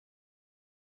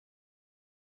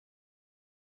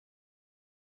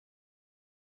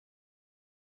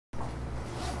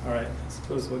All right, I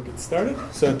suppose we'll get started.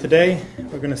 So today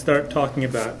we're going to start talking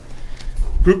about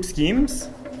group schemes.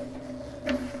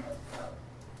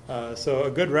 So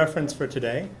a good reference for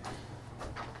today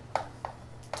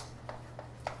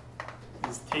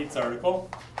is Tate's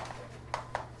article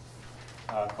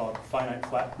called Finite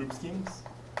Flat Group Schemes.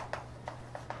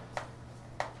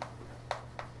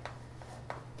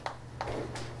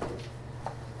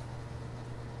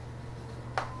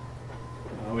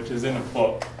 Which is in a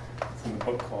book. It's in a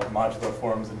book called Modular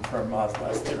Forms and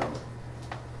Fermat's Theorem.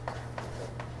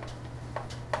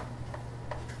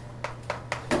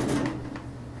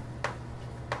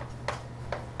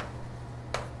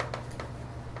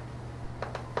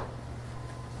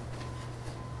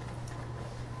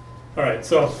 All right,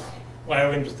 so why are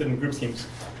we interested in group schemes?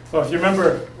 Well, if you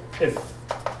remember, if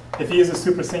E is a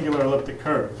supersingular elliptic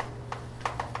curve,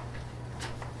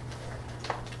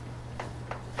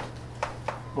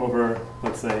 over,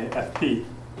 let's say, Fp,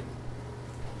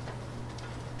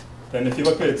 then if you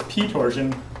look at its p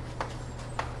torsion,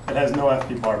 it has no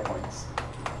Fp bar points.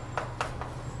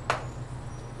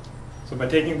 So by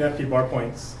taking the Fp bar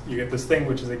points, you get this thing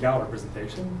which is a Gauss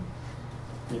representation.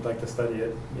 You'd like to study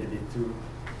it maybe through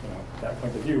that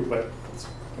point of view, but it's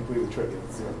completely trivial,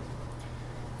 it's zero.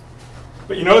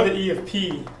 But you know that E of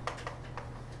p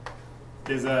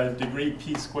is a degree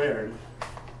p squared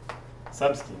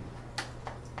subscheme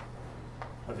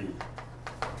of E.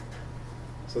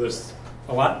 So there's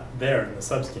a lot there in the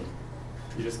subscheme.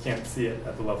 You just can't see it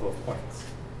at the level of points.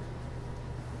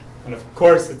 And of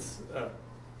course, it's a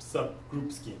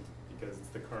subgroup scheme because it's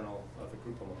the kernel of a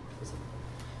group homomorphism.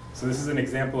 So this is an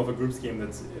example of a group scheme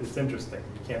it's interesting.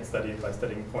 You can't study it by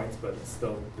studying points, but it's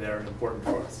still there and important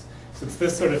for us. So it's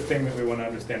this sort of thing that we want to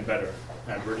understand better,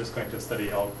 and we're just going to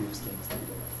study all group schemes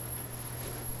together.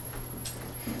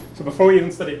 So before we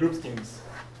even study group schemes,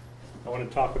 I want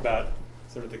to talk about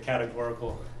sort of the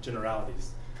categorical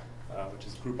generalities, which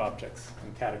is group objects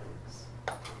and categories.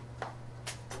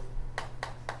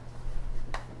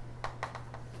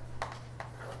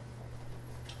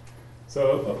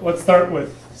 So let's start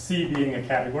with C being a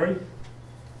category.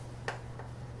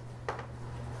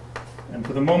 And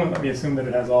for the moment, let me assume that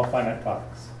it has all finite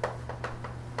products.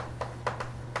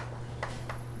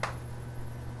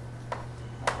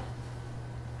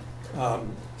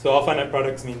 So all finite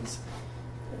products means,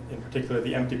 in particular,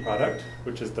 the empty product,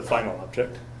 which is the final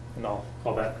object, and I'll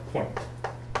call that a point.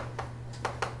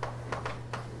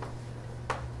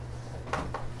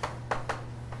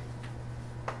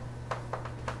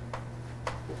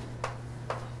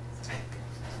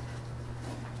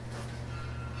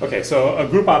 Okay, so a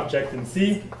group object in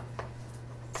C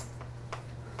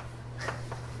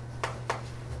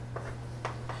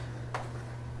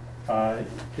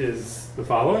is the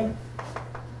following.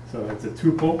 So it's a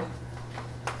tuple,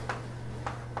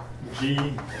 G,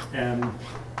 M,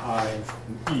 I,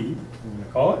 and E, I'm going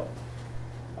to call it,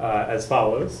 as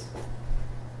follows.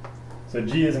 So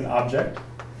G is an object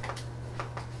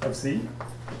of C.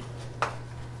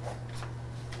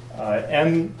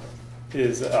 M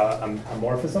is a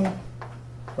morphism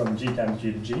from G times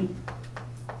G to G,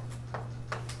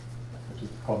 which is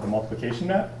called the multiplication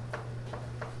map.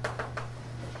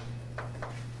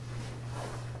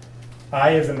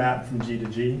 I is a map from G to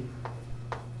G,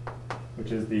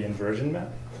 which is the inversion map.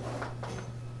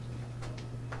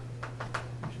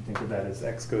 You should think of that as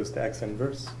x goes to x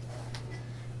inverse.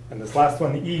 And this last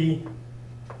one, E,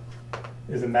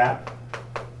 is a map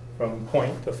from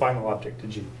point, the final object, to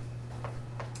G,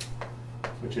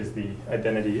 which is the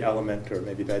identity element, or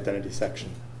maybe the identity section.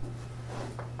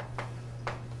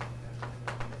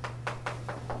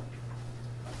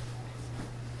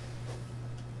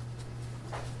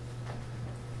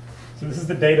 So this is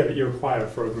the data that you require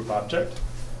for a group object.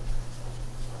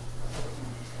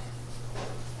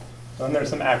 Then there are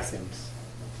some axioms.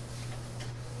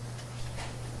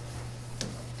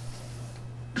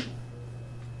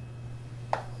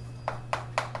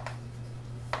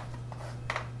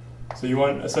 So you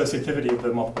want associativity of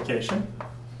the multiplication.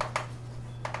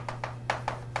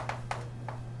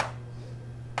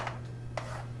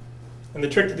 And the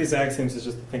trick to these axioms is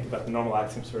just to think about the normal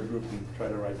axioms for a group and try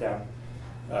to write down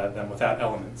them without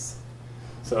elements.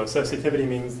 So associativity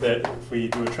means that if we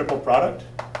do a triple product,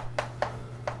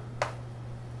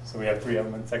 so we have three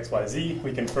elements, x, y, z,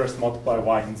 we can first multiply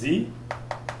y and z,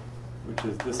 which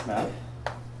is this map.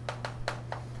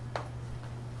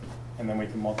 And then we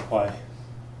can multiply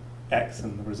x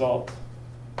and the result.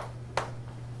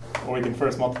 Or we can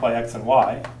first multiply x and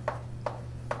y,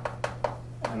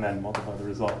 and then multiply the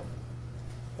result.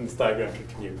 And this diagram should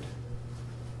commute.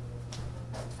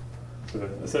 So the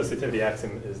associativity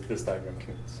axiom is this diagram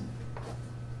commutes.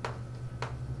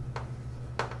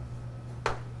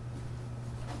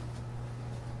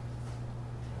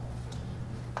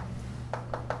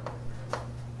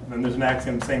 And then there's an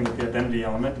axiom saying that the identity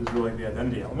element is really the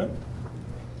identity element.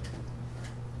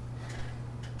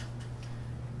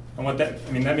 And what that,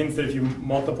 I mean, that means that if you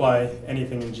multiply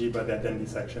anything in G by the identity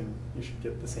section, you should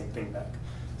get the same thing back.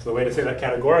 So the way to say that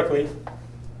categorically,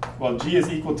 well, G is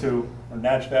equal to, or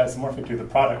naturally isomorphic to, the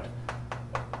product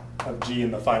of G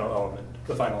in the final element,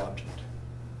 the final object,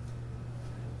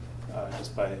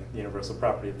 just by the universal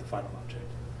property of the final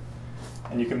object.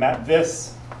 And you can map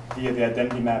this via the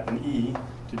identity map in E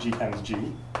to G times G.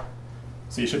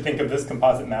 So you should think of this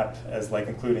composite map as like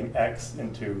including X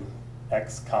into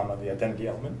X comma the identity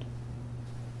element.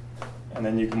 And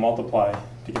then you can multiply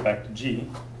to get back to G.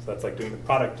 So that's like doing the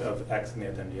product of X and the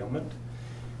identity element.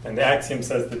 And the axiom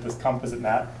says that this composite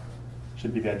map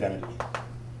should be the identity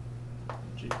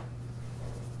G.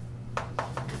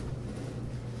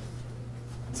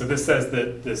 So this says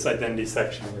that this identity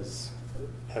section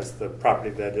has the property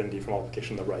of the identity for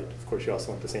multiplication on the right. Of course, you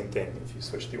also want the same thing if you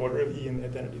switch the order of E and the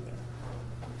identity there.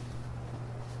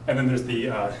 And then there's the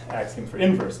axiom for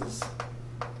inverses.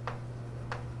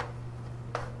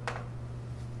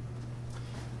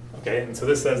 Okay, and so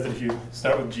this says that if you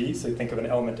start with G, so you think of an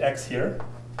element X here,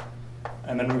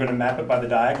 and then we're going to map it by the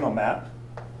diagonal map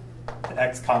to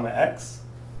X comma X,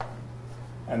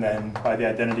 and then by the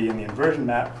identity in the inversion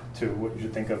map to what you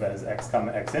should think of as X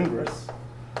comma X inverse,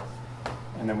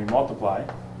 and then we multiply.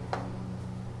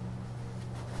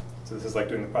 So this is like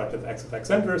doing the product of X with X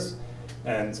inverse,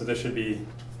 and so this should be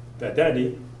the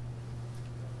identity,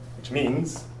 which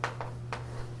means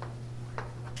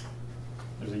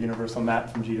there's a universal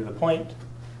map from G to the point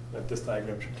that this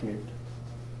diagram should commute.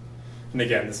 And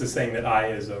again, this is saying that I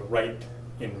is a right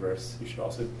inverse. You should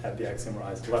also have the axiom where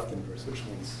I is the left inverse, which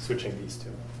means switching these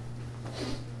two.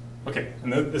 Okay,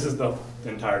 and this is the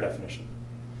entire definition.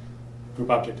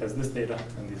 Group object has this data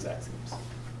and these axioms.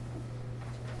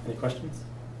 Any questions?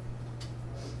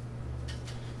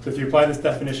 So if you apply this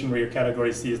definition where your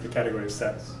category C is the category of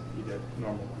sets, you get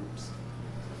normal groups.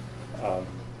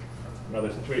 In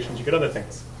other situations, you get other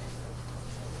things.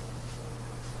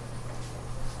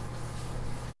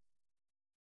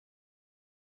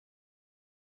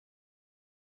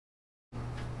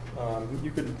 You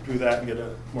could do that and get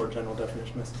a more general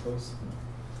definition, I suppose.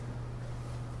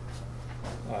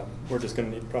 We're just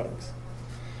going to need products.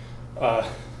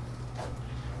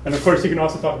 And of course, you can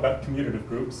also talk about commutative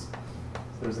groups.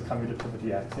 So there's a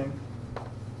commutativity axiom.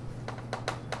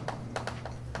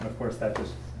 And of course, that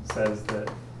just says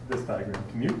that this diagram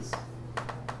commutes.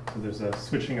 So there's a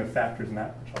switching of factors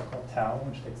map, which I'll call tau,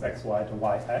 which takes xy to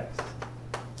yx.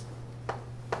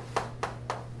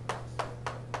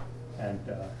 And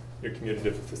you're commutative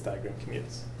if this diagram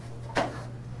commutes.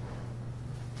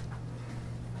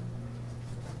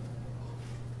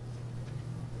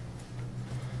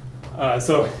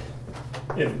 So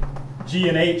if G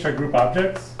and H are group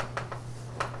objects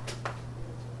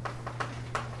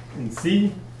in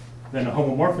C, then a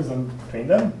homomorphism between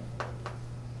them,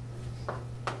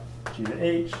 G to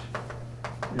H,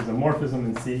 is a morphism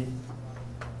in C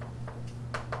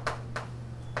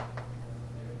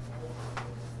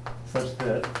such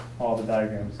that all the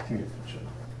diagrams commute to each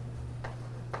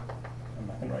other. I'm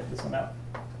not going to write this one out.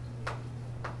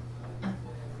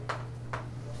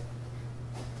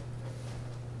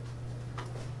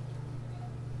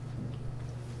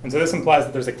 And so this implies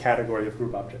that there's a category of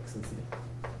group objects in C.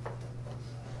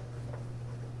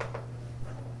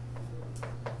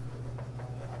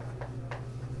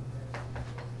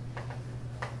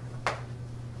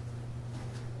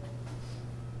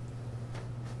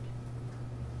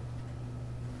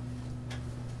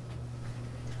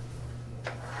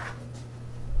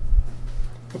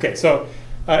 Okay, so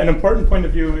an important point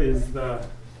of view is the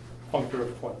functor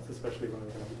of points, especially when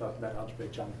we're going to be talking about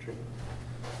algebraic geometry.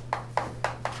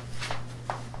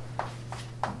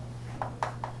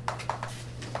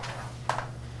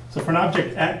 So for an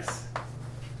object X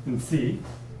in C,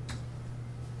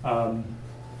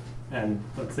 and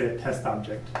let's say a test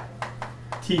object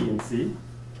T in C,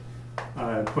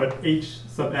 put H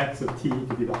sub X of T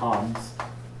to be the Homs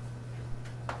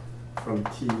from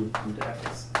T into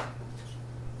X.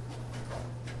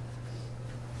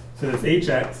 So this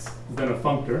Hx is then a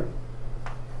functor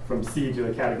from C to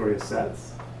the category of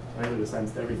sets, right? It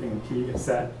ascends to everything in T, a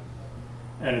set,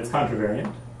 and it's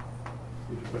contravariant.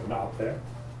 You can put an op there.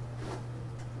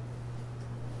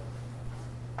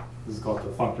 This is called the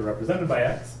functor represented by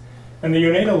X. And the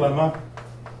Yoneda lemma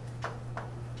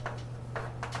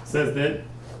says that,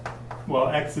 well,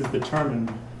 X is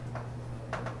determined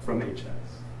from Hx.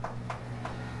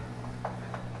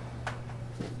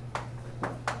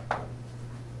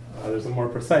 There's a more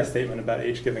precise statement about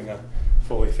H giving a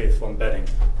fully faithful embedding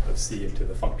of C into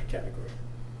the functor category.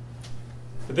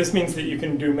 But this means that you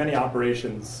can do many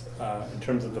operations in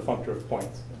terms of the functor of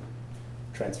points and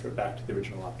transfer it back to the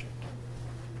original object.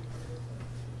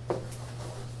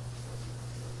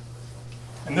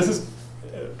 And this is,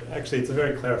 actually, it's a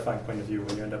very clarifying point of view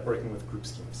when you end up working with group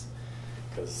schemes.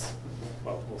 Because,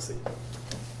 well, we'll see.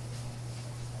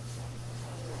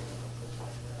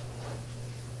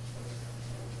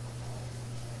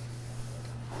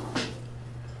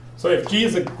 So if G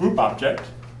is a group object,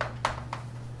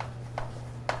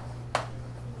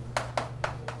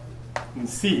 in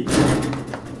C,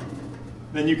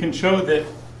 then you can show that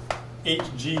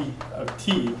Hg of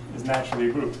T is naturally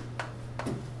a group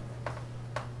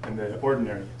in the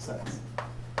ordinary sense.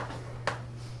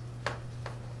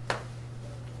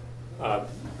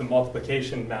 The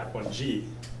multiplication map on G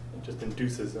just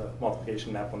induces a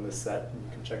multiplication map on this set, and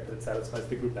you can check that it satisfies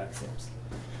the group axioms.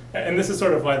 And this is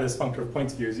sort of why this functor of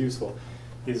points view is useful.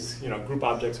 These group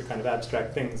objects are kind of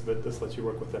abstract things, but this lets you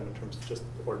work with them in terms of just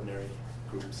ordinary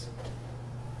groups.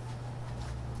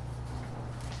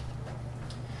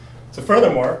 So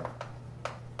furthermore,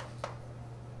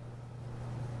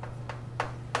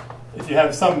 if you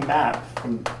have some map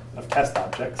of test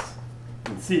objects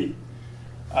in C,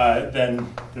 then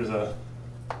there's a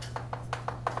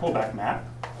pullback map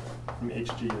from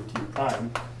Hg of T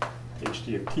prime to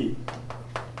Hg of T.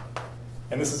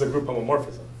 And this is a group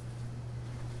homomorphism.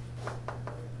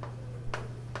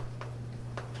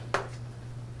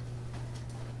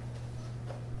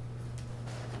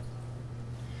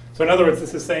 So in other words,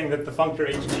 this is saying that the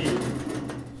functor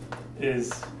Hg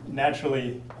is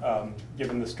naturally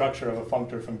given the structure of a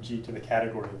functor from G to the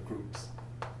category of groups.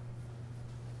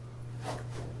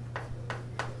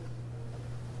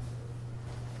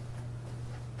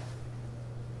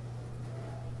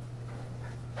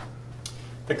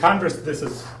 The converse of this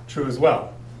is true as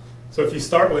well. So if you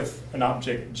start with an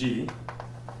object G,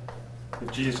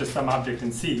 if G is just some object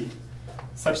in C,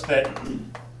 such that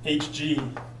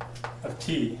Hg of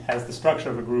T has the structure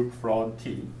of a group for all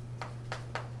T,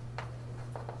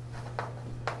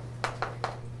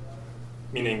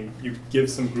 meaning you give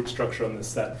some group structure on this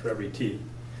set for every T,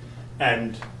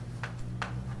 and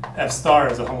F star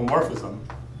is a homomorphism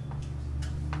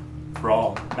for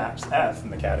all maps F in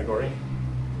the category.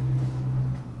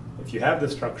 If you have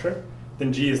this structure,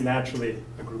 then G is naturally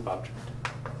a group object.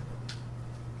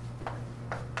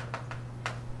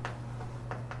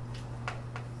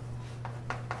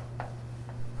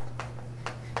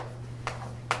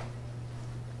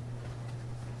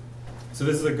 So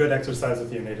this is a good exercise with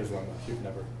the Ioannidis lemma if you've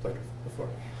never played with it before.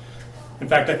 In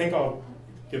fact, I think I'll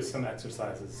give some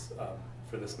exercises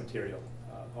for this material.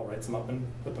 I'll write some up and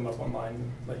put them up online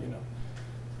and let you know.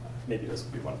 Maybe this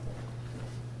will be one of them.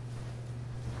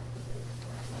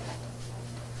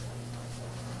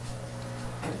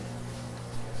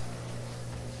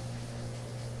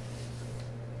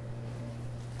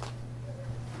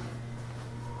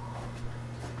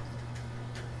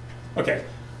 Okay,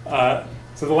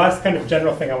 so the last kind of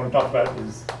general thing I want to talk about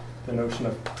is the notion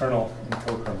of kernel and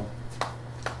co-kernel.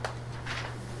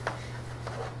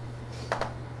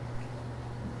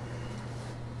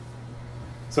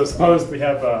 So suppose we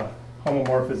have a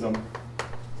homomorphism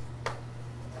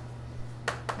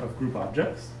of group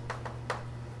objects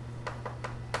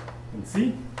in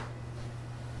C.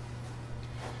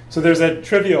 So there's a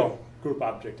trivial group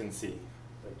object in C,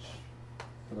 which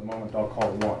for the moment I'll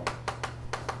call 1.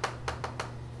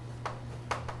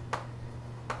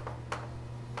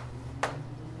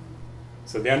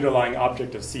 So the underlying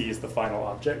object of C is the final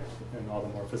object, and all the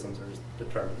morphisms are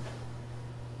determined.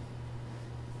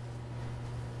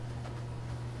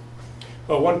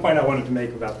 Well, one point I wanted to make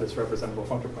about this representable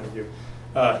functor point of view.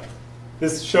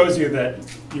 This shows you that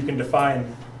you can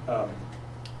define,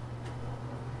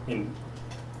 in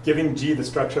giving G the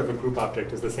structure of a group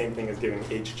object is the same thing as giving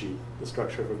Hg the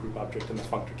structure of a group object in the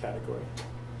functor category.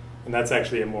 And that's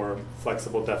actually a more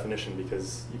flexible definition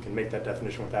because you can make that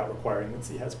definition without requiring that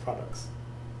C has products.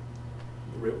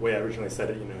 The way I originally said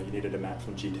it, you needed a map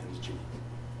from G times G.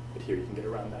 But here you can get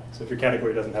around that. So if your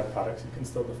category doesn't have products, you can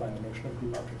still define the notion of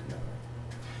group object in that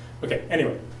way. Okay,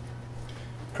 anyway,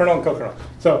 kernel and co-kernel.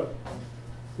 So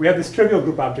we have this trivial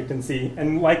group object in C,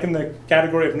 and like in the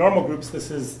category of normal groups,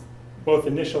 this is both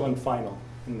initial and final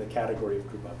in the category of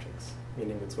group objects,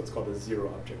 meaning it's what's called a zero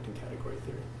object in category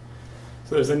theory.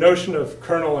 So there's a notion of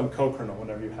kernel and co-kernel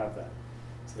whenever you have that.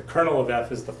 So the kernel of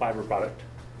F is the fiber product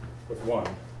with 1.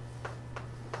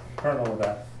 Kernel of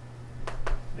F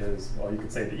is, well, you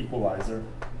could say the equalizer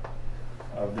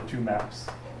of the two maps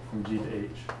from G to H.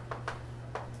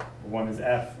 One is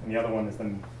F, and the other one is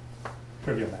the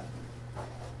trivial map.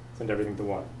 send everything to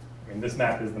 1. I mean, this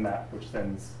map is the map which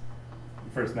sends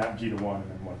the first map G to 1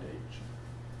 and then 1 to H.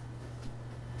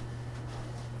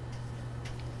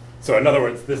 So in other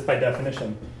words, this by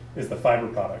definition is the fiber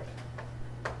product.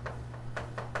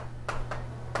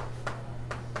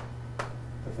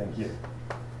 The thing here.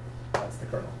 That's the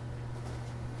kernel.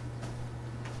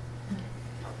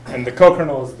 And the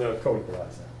co-kernel is the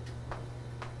co-equalizer.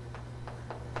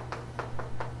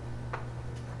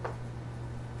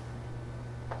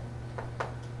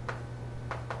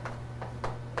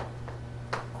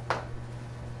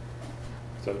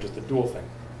 So just a dual thing.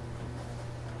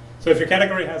 So if your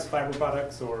category has fiber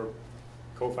products or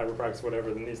co-fiber products,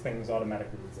 whatever, then these things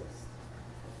automatically exist.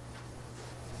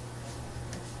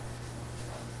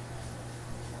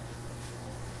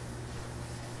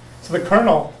 So the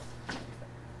kernel,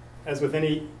 as with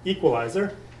any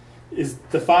equalizer, is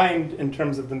defined in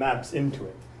terms of the maps into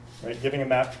it. Right? Giving a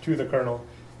map to the kernel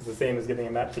is the same as giving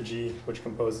a map to G, which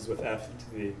composes with F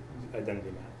to the identity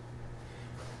map.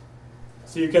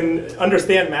 So you can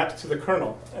understand maps to the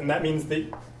kernel, and that means that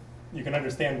you can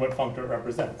understand what functor it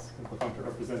represents. What the functor it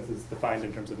represents is defined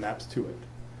in terms of maps to it.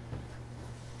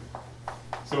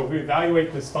 So if we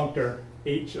evaluate this functor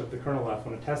H of the kernel F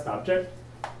on a test object,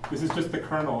 this is just the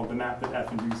kernel of the map that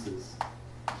F induces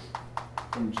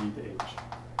from G to H.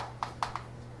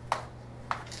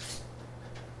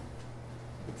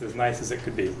 It's as nice as it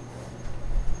could be.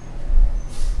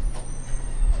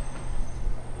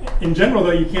 In general,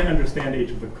 though, you can't understand H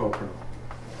of the co-kernel.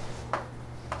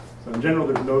 So in general,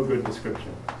 there's no good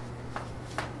description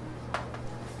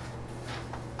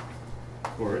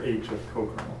for H of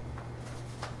co-kernel.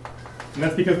 And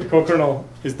that's because the co-kernel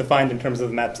is defined in terms of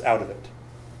the maps out of it,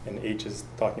 and H is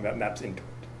talking about maps into it.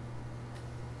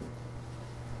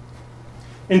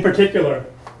 In particular,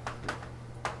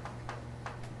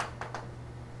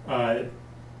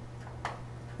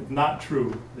 it's not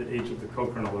true that H of the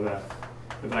co-kernel of F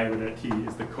evaluated at T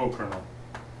is the co-kernel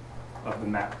of the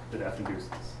map that F induces.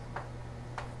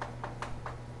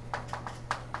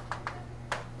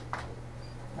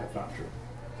 That's not true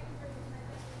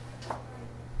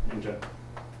in general.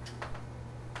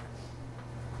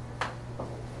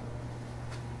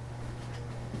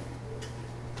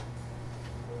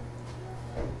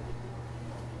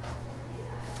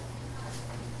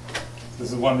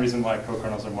 This is one reason why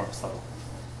co-kernels are more subtle.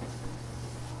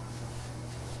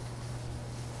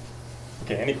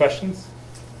 Okay, any questions?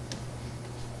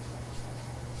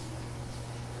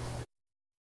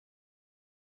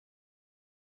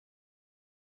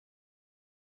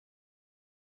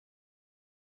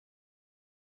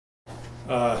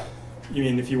 You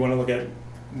mean if you want to look at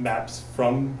maps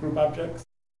from group objects?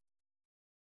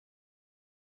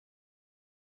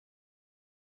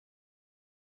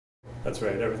 That's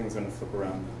right, everything's going to flip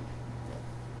around.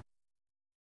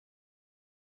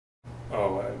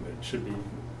 Oh, it should be, if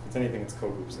it's anything, it's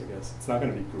co-groups, I guess. It's not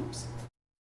going to be groups.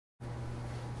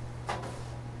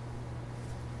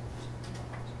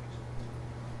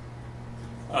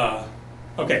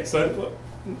 Okay, so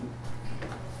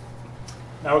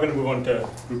now we're going to move on to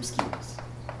group schemes.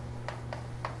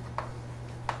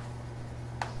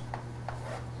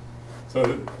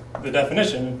 So the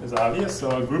definition is obvious.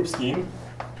 So a group scheme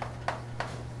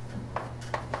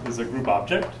is a group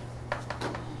object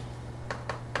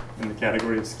in the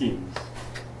category of schemes.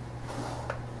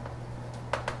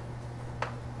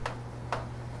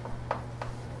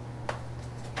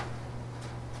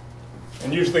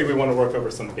 And usually we want to work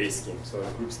over some base scheme. So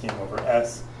a group scheme over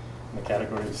S and the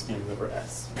category of schemes over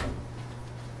S.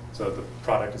 So the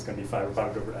product is going to be fiber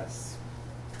product over S.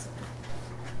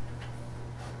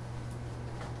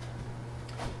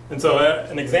 And so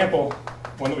an example,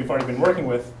 one that we've already been working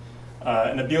with,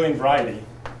 an abelian variety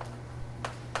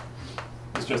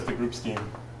is just a group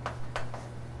scheme,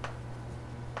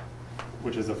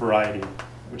 which is a variety,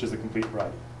 which is a complete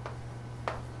variety.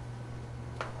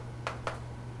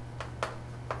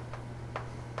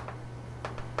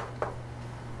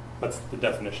 That's the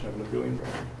definition of an abelian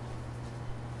variety.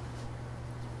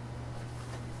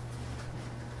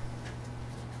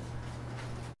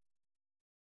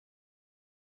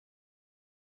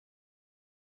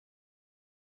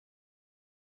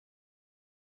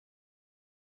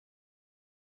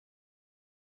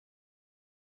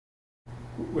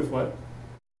 With what?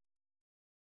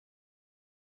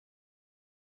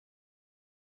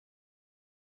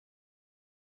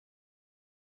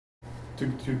 To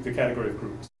the category of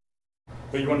groups.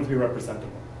 But you want it to be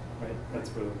representable, right? That's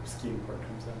where the scheme part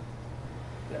comes in.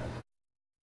 Yeah.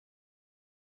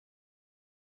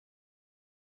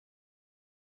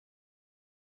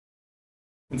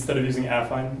 Instead of using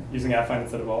affine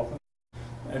instead of all of them.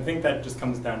 I think that just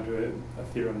comes down to a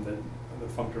theorem that the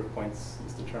functor of points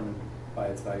is determined by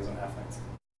its values on affine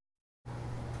schemes.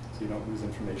 So you don't lose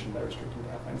information by restricting to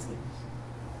affine schemes.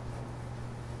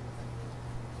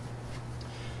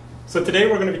 So today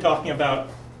we're going to be talking about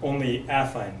only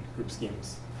affine group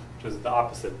schemes, which is the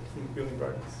opposite from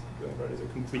Buehling-Bardis. Buehling-Bardis are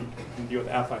complete, can deal with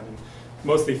affine and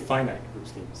mostly finite group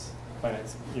schemes.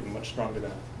 Finite's even much stronger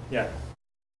than affine. Yeah.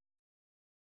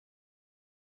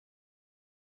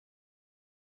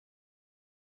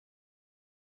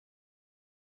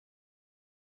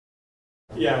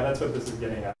 Yeah, that's what this is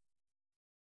getting at.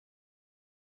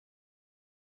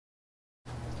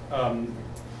 I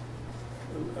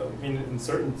mean, in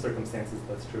certain circumstances,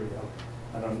 that's true. Yeah.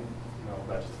 I don't know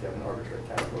about just if you have an arbitrary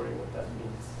category, what that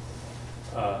means.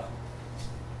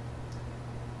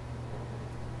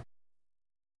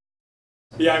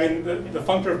 Yeah, I mean, the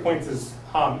functor of points is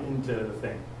Hom into the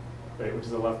thing, right? Which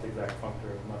is a left exact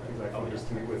functor, and left exact functors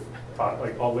to make with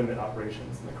like all limit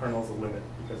operations, and the kernel is a limit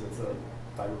because it's a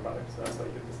fiber product, so that's why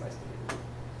you get this nice behavior.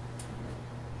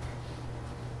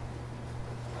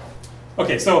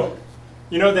 Okay, so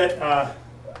you know that,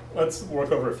 let's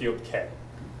work over a field K.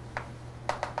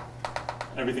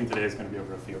 Everything today is going to be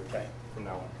over a field K from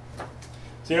now on.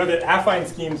 So you know that affine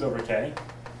schemes over K,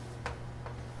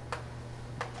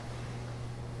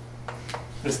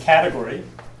 this category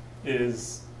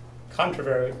is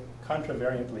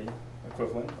contravariantly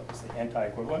equivalent, obviously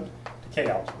anti-equivalent, to K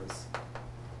algebras,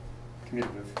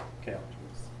 commutative K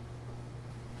algebras.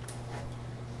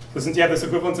 So since you have this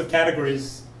equivalence of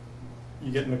categories,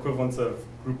 you get an equivalence of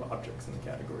group objects in the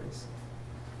categories.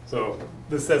 So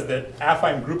this says that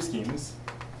affine group schemes,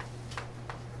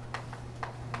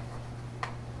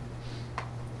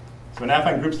 so an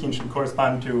affine group scheme should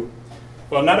correspond to,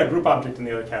 well, not a group object in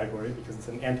the other category because it's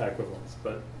an anti-equivalence,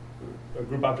 but a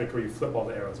group object where you flip all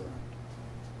the arrows around.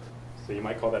 So you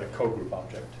might call that a co-group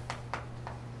object.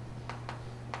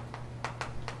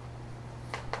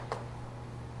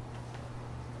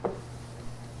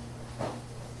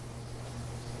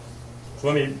 So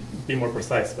let me be more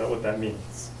precise about what that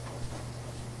means.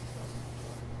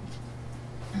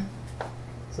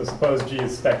 So suppose G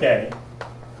is spec A,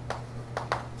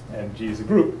 and G is a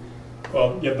group.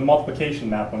 Well, you have the multiplication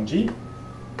map on G.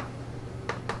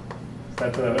 So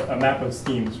that's a map of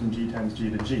schemes from G times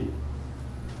G to G.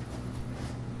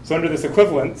 So under this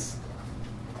equivalence,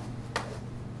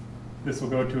 this will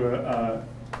go to a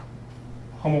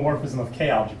homomorphism of K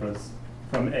algebras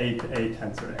from A to A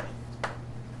tensor A.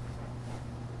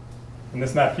 In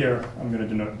this map here, I'm going to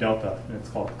denote delta, and it's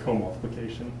called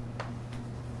co-multiplication.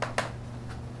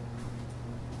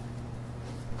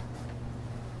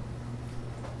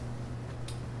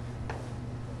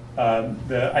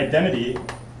 The identity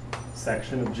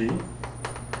section of G, so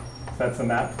that's a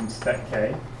map from spec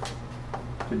K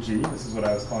to G. This is what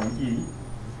I was calling E.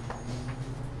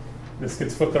 This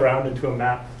gets flipped around into a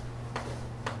map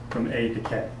from A to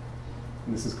K.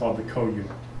 And this is called the co-unit.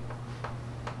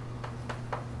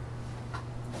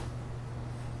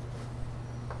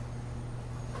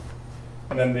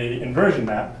 And then the inversion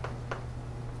map,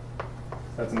 so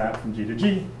that's a map from G to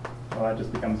G. Well, that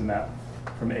just becomes a map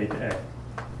from A to A.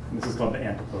 And this is called the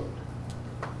antipode.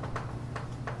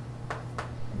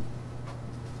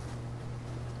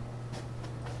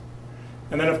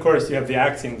 And then, of course, you have the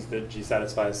axioms that G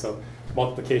satisfies. So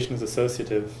multiplication is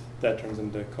associative. That turns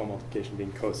into co-multiplication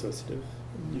being co-associative.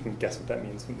 You can guess what that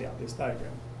means from the obvious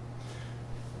diagram.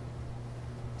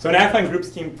 So an affine group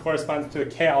scheme corresponds to a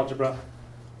K algebra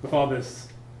with all this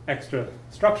extra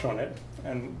structure on it,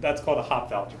 and that's called a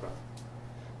Hopf algebra.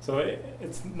 So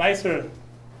it's nicer.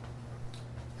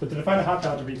 So to define a Hopf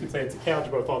algebra, you could say it's a K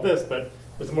algebra with all this, but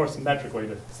there's a more symmetric way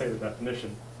to say the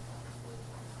definition.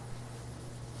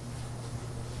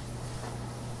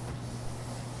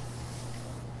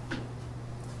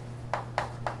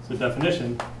 So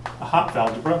definition, a Hopf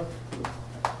algebra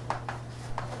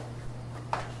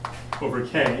over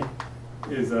K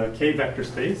is a K vector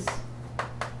space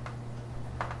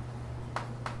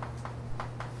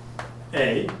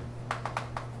A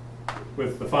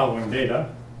with the following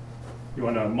data. You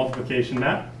want a multiplication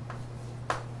map.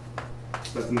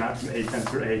 So that's a map from A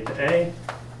tensor A to A.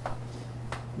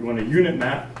 You want a unit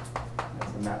map.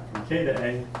 That's a map from K to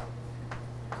A.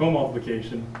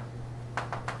 Co-multiplication.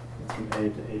 That's from A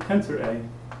to A tensor A.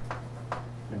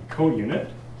 And co-unit.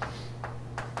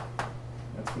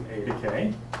 That's from A to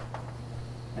K.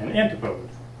 And antipode.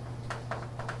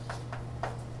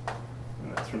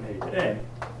 And that's from A to A.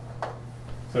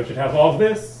 So it should have all of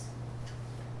this.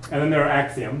 And then there are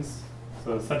axioms.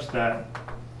 So such that,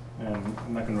 and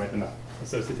I'm not going to write them out.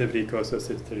 Associativity,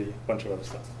 co-associativity, a bunch of other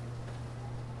stuff.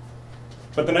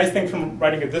 But the nice thing from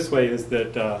writing it this way is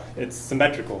that it's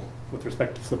symmetrical with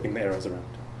respect to flipping the arrows around.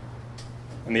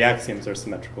 And the axioms are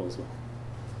symmetrical as well.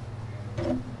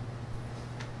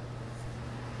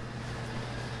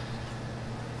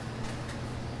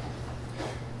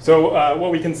 So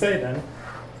what we can say then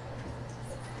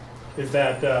is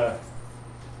that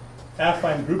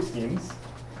affine group schemes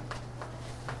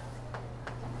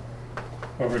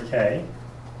over K,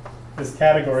 this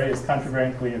category is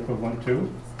contravariantly equivalent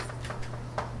to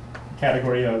the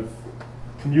category of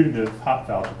commutative Hopf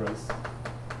algebras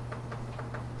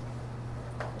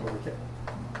over K.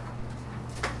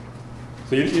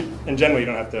 So in general, you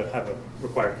don't have to have a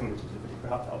required commutativity for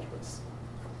Hopf algebras.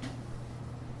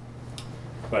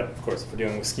 But of course, if we're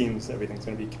dealing with schemes, everything's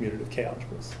going to be commutative K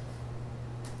algebras.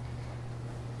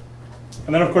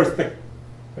 And then of course,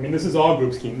 this is all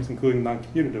group schemes, including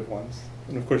non-commutative ones.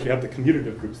 And of course, you have the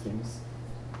commutative group schemes.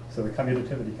 So the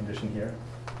commutativity condition here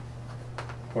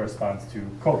corresponds to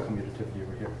co-commutativity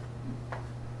over here.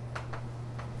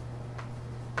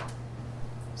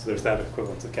 So there's that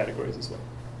equivalence of categories as well.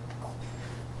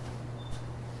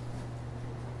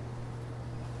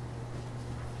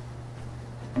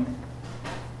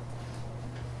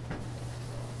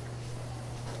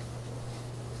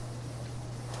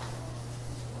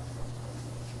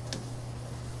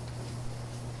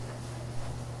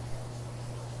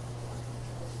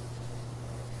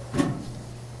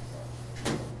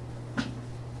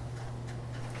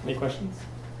 Any questions?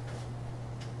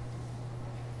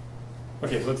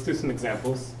 Okay, so let's do some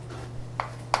examples.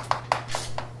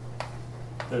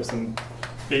 There's some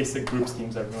basic group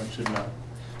schemes everyone should know.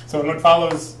 So in what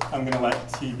follows, I'm going to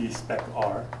let T be spec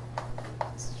R.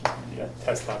 This is just going to be a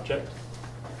test object.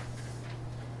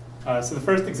 So the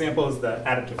first example is the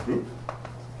additive group.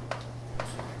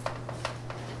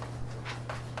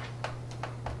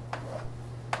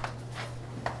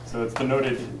 So it's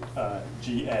denoted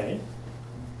GA.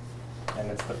 And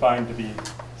it's defined to be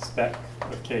spec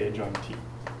of K join T.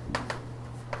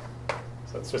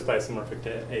 So it's just isomorphic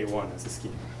to A1 as a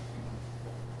scheme.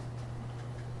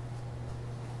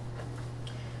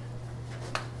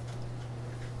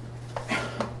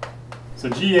 So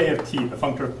GA of T, the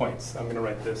functor of points. I'm going to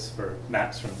write this for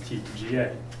maps from T to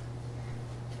GA.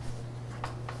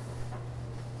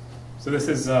 So this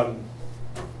is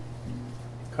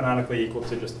canonically equal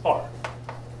to just R.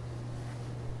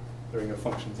 The ring of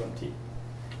functions on T.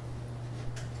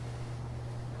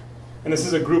 And this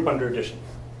is a group under addition.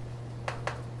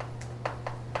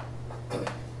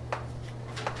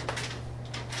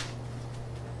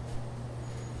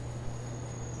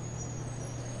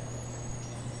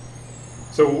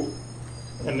 So,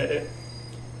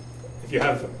 if you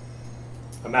have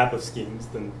a map of schemes,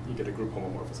 then you get a group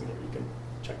homomorphism here. You can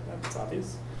check that, it's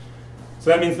obvious. So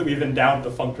that means that we've endowed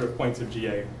the functor of points of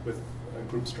GA with a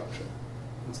group structure.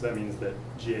 And so that means that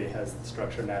GA has the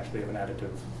structure naturally of an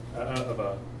additive, of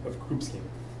a group scheme.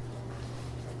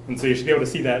 And so you should be able to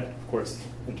see that, of course,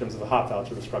 in terms of the Hopf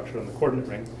algebra structure on the coordinate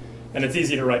ring. And it's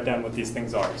easy to write down what these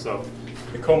things are. So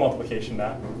the co-multiplication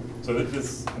map, so that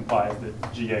this implies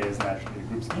that GA is naturally a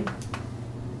group scheme.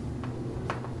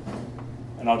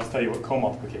 And I'll just tell you what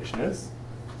co-multiplication is.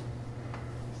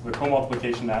 So the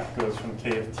co-multiplication map goes from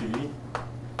K of T to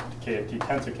K of T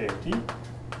tensor K of T.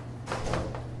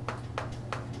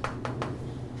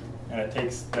 And it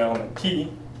takes the element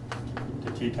T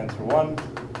to T tensor 1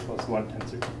 plus 1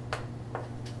 tensor T.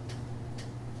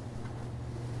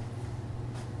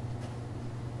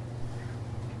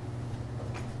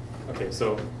 Okay,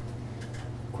 so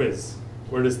quiz.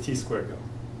 Where does T squared go?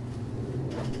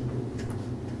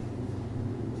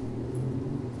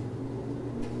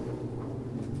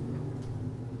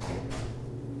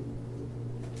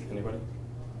 Anybody?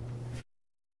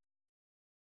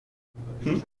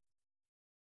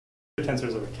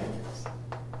 Tensors over K.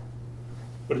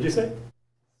 What did you say?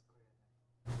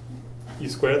 You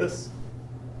square this?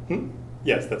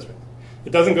 Yes, that's right.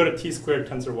 It doesn't go to T squared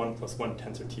tensor 1 plus 1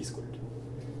 tensor T squared.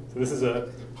 So this is a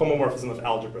homomorphism of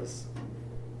algebras.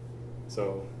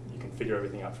 So you can figure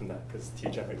everything out from that because T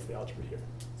generates the algebra here.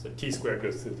 So T squared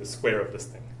goes to the square of this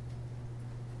thing.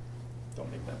 Don't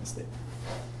make that mistake.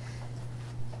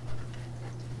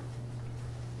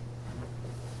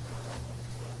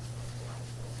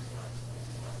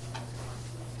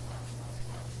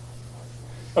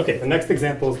 Okay, the next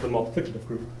example is the multiplicative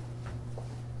group.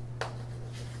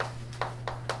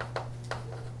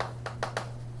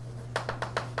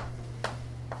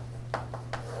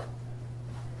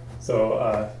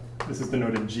 So this is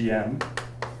denoted GM,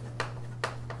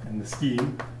 and the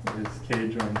scheme is K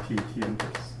join T, T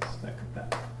inverse, spec of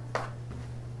that.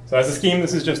 So as a scheme,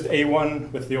 this is just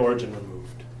A1 with the origin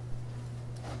removed.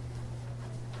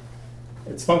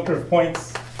 its functor of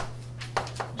points,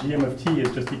 gm of t,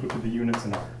 is just equal to the units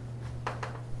in R.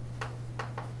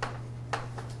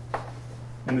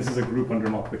 And this is a group under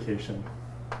multiplication.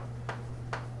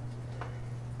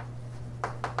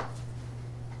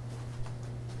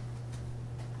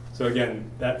 So again,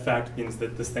 that fact means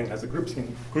that this thing has a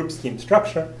group scheme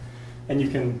structure, and you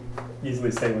can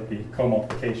easily say what the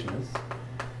co-multiplication is.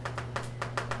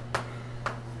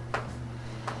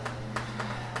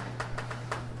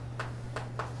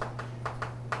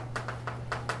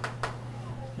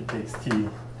 It takes t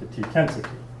to t tensor t.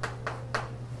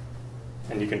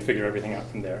 And you can figure everything out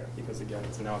from there, because again,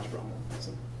 it's an algebra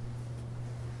homomorphism.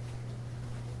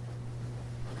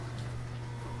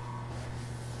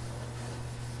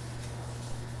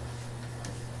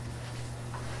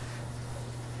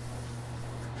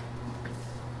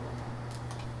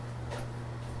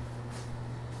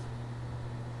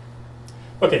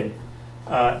 Okay,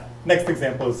 next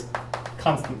example is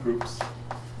constant groups.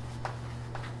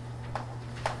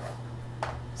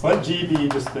 So let G be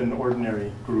just an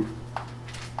ordinary group.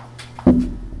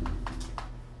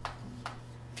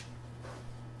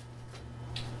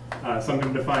 So I'm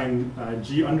going to define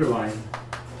G underline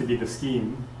to be the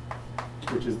scheme,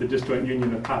 which is the disjoint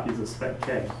union of copies of spec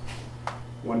K,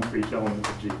 one for each element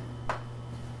of G.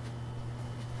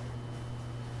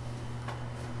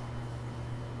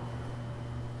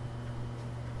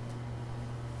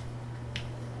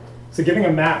 So giving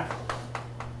a map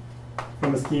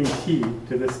from a scheme T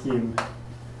to this scheme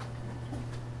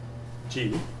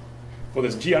G, well,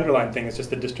 this G underline thing is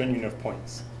just a disjoint union of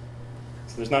points.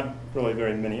 So there's not really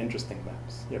very many interesting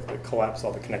maps. You have to collapse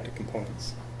all the connected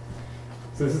components.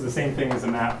 So this is the same thing as a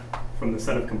map from the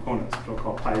set of components, which we'll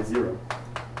call pi 0,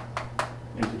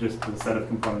 into just the set of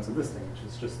components of this thing, which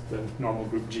is just the normal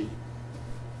group G.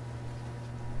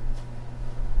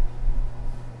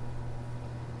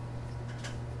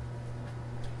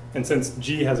 And since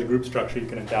G has a group structure, you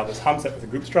can endow this Hom set with a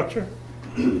group structure.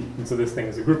 And so this thing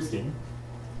is a group scheme.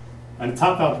 And its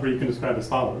Hopf algebra you can describe as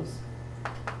follows.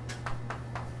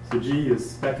 So G is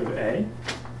spec of A,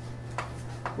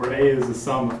 where A is the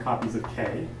sum of copies of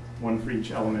K, one for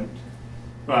each element.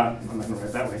 I'm not going to write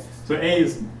it that way. So A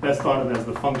is best thought of as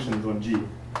the functions on G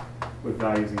with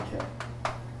values in K.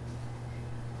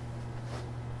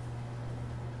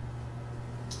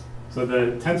 So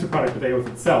the tensor product of A with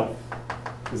itself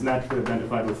is naturally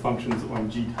identified with functions on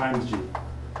G times G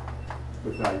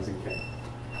with values in K.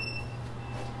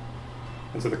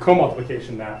 And so the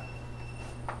co-multiplication map,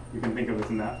 you can think of as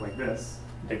a map like this.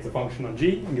 It takes a function on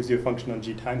G and gives you a function on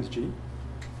G times G.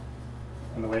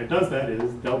 And the way it does that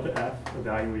is delta F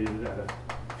evaluated at a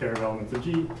pair of elements of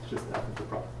G, it's just F of the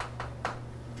product.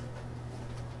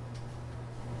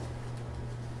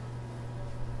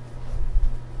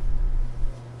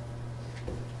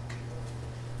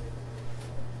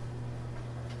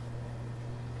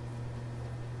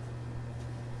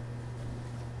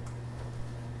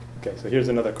 Okay, so here's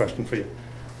another question for you.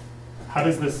 How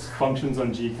does this functions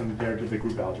on G compare to the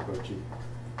group algebra of G?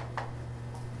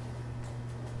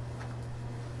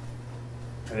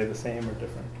 Are they the same or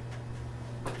different?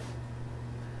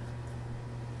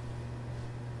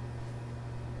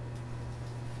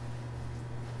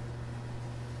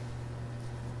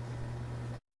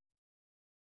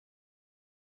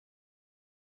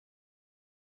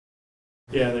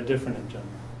 Yeah, they're different in general.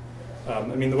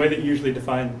 I mean, the way that you usually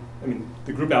define,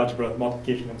 the group algebra,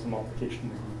 multiplication comes from multiplication in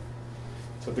the group.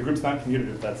 So if the group's not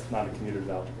commutative, that's not a commutative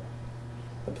algebra.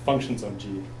 But the functions on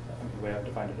G, the way I've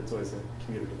defined it, it's always a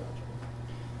commutative algebra.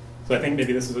 So I think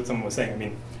maybe this is what someone was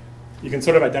saying. You can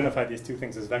sort of identify these two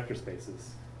things as vector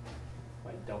spaces,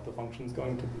 like delta functions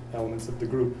going to the elements of the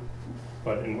group.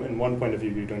 But in one point of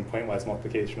view, you're doing pointwise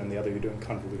multiplication, and the other, you're doing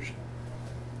convolution.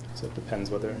 So it depends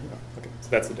whether, okay, so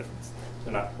that's the difference.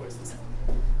 They're not always the same.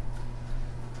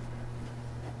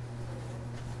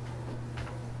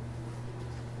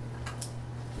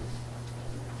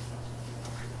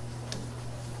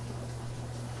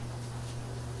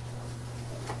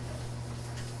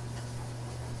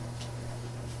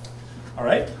 All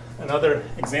right, another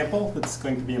example that's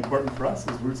going to be important for us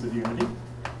is roots of unity.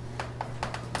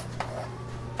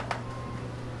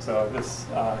 So this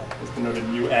is denoted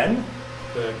UN,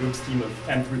 the group scheme of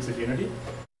nth roots of unity.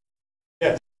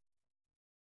 Yes.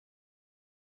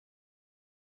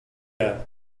 Yeah.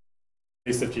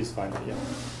 Base of G is fine,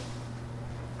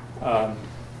 yeah.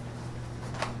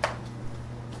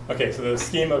 Okay, so the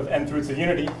scheme of nth roots of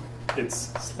unity,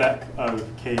 it's spec of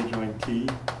K join T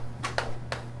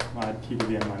mod T to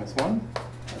the n minus 1.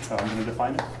 That's how I'm going to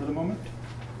define it for the moment.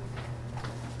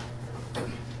 The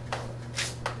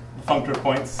functor of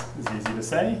points is easy to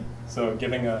say. So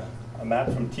giving a a map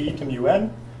from T to mu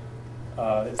n.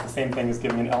 It's the same thing as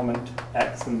giving an element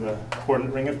x in the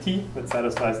coordinate ring of T that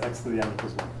satisfies x to the n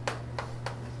equals 1.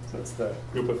 So it's the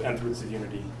group of nth roots of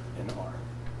unity in R.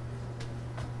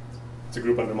 It's a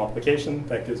group under multiplication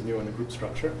that gives mu n a group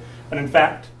structure. And in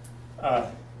fact,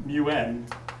 mu n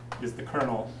is the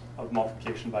kernel of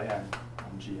multiplication by n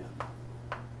on Gn.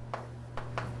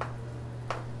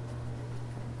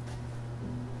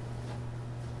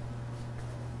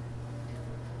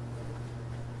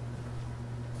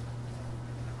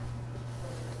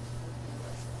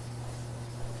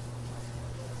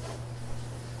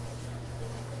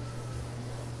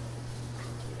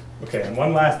 Okay, and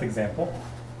one last example,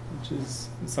 which is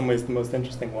in some ways the most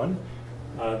interesting one,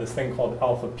 this thing called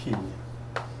alpha p.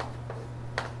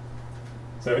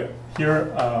 So here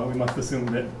we must assume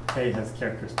that K has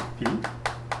characteristic p.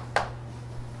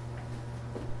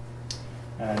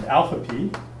 And alpha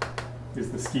p is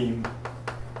the scheme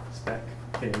spec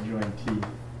K join T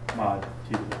mod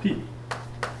T to the p.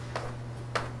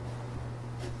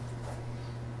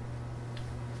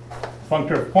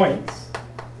 Functor of points.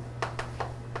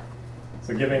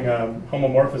 So giving a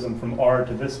homomorphism from R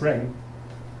to this ring,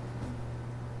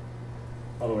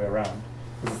 all the way around,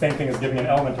 is the same thing as giving an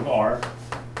element of R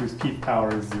whose p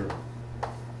power is 0.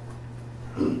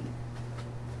 And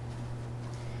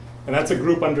that's a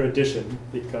group under addition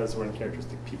because we're in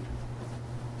characteristic p.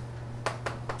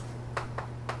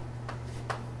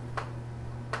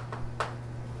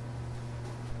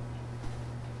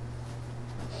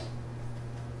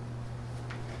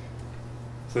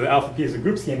 So the alpha p is a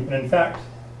group scheme, and in fact,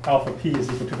 alpha p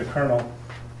is equal to the kernel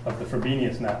of the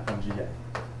Frobenius map on Ga.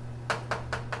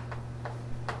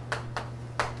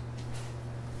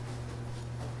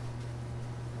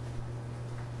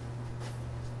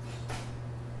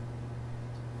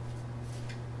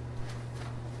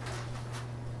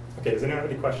 Okay, does anyone have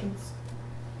any questions?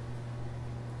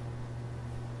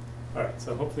 All right,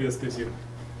 so hopefully this gives you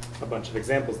a bunch of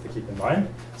examples to keep in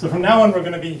mind. So from now on, we're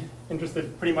going to be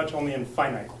interested pretty much only in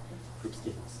finite group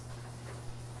schemes.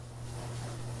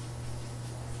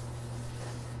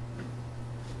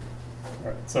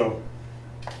 All right, so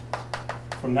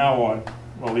from now on,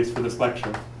 well, at least for this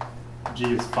lecture, G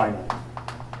is finite.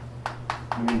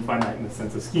 I mean finite in the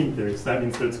sense of scheme theory, so that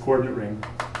means that its coordinate ring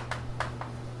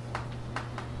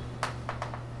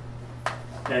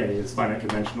A is finite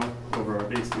dimensional over our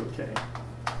base field K.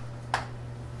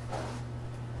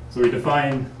 So we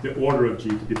define the order of G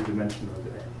to be the dimension of A.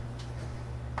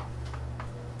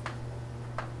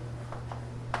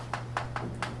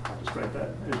 I'll just write that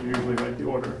as you usually write the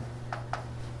order.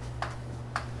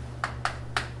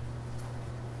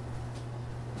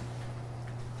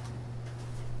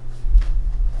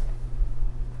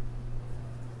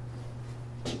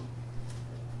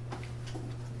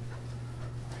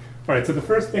 All right, so the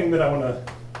first thing that I want to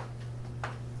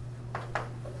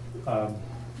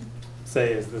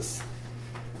say is this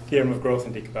theorem of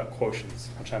Grothendieck about quotients,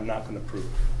 which I'm not going to prove.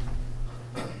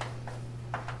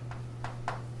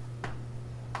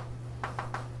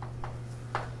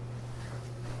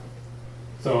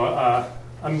 So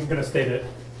I'm going to state it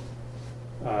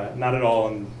not at all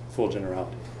in full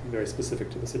generality, very specific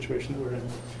to the situation that we're in.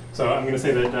 So I'm going to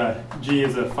say that G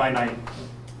is a finite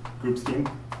group scheme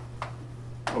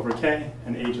over K,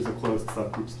 and H is a closed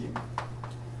subgroup scheme.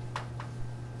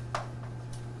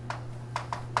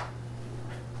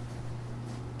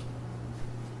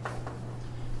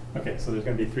 Okay, so there's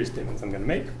going to be 3 statements I'm going to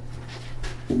make.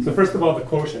 So first of all, the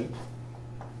quotient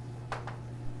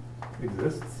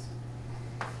exists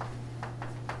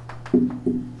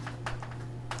in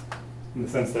the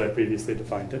sense that I previously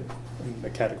defined it, in the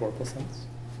categorical sense.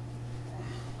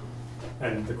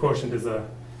 And the quotient is a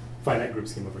finite group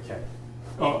scheme over K.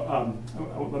 Oh,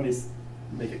 let me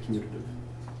make it commutative.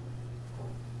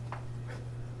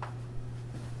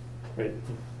 Right?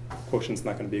 Quotient's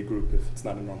not going to be a group if it's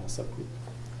not a normal subgroup.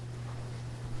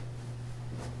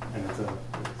 And the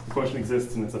quotient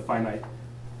exists, and it's a finite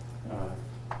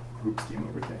group scheme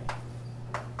over K.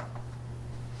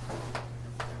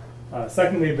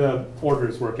 Secondly, the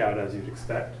orders work out as you'd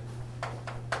expect.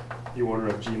 The order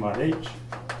of G mod H is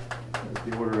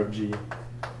the order of G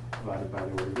divided by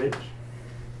the order of H.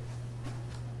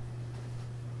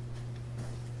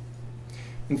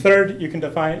 And third, you can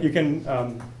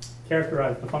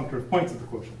characterize the functor of points of the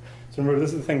quotient. So remember,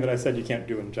 this is the thing that I said you can't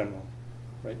do in general,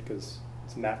 right? Because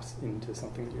it maps into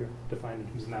something that you're defined in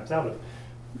terms of maps out of.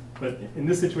 But in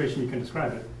this situation, you can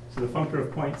describe it. So the functor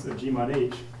of points of G mod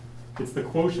H, it's the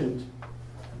quotient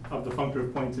of the functor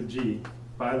of points of G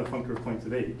by the functor of points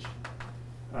of H,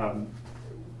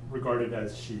 regarded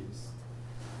as sheaves.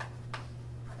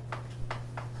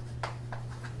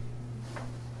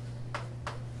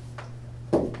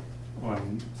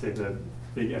 on, say, the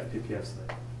big FPPF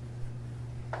site.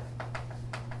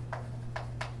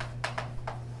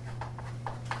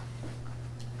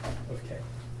 Okay.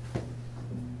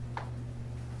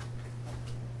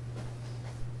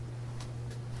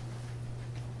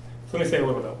 So let me say a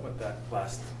little about what that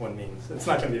last one means. It's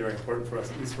not going to be very important for us,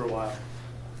 at least for a while.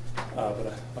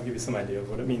 But I'll give you some idea of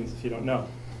what it means if you don't know.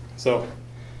 So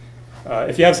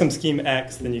if you have some scheme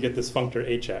X, then you get this functor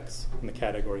HX in the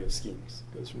category of schemes.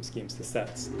 It goes from schemes to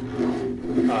sets.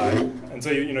 And so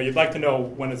you'd like to know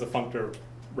when is a functor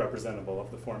representable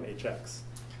of the form HX.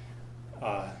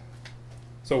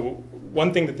 So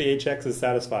one thing that the HX's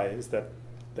satisfy is that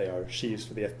they are sheaves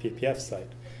for the FPPF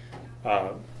site,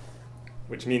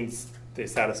 which means they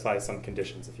satisfy some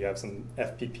conditions. If you have some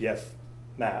FPPF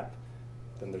map,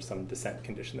 then there's some descent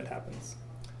condition that happens.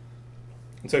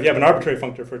 And so if you have an arbitrary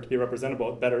functor for it to be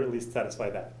representable, it better at least satisfy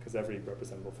that, because every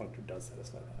representable functor does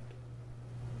satisfy that.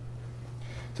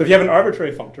 So if you have an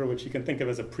arbitrary functor, which you can think of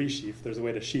as a pre-sheaf, there's a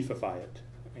way to sheafify it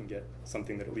and get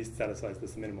something that at least satisfies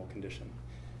this minimal condition.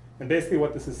 And basically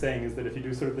what this is saying is that if you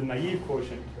do sort of the naive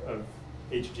quotient of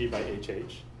Hg by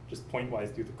Hh, just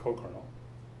point-wise do the co-kernel,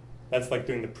 that's like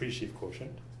doing the pre-sheaf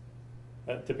quotient.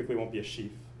 That typically won't be a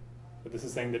sheaf. But this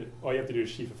is saying that all you have to do is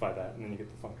sheafify that, and then you get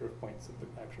the functor of points of the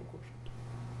actual quotient.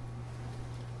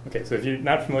 Okay, so if you're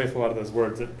not familiar with a lot of those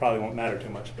words, it probably won't matter too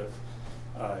much, but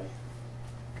I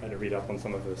tried to read up on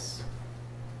some of this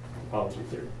topology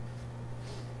theory.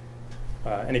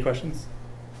 Any questions?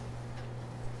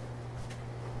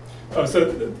 Oh, so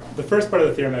the first part of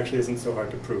the theorem actually isn't so hard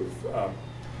to prove.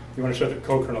 You want to show that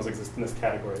co-kernels exist in this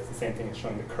category. It's the same thing as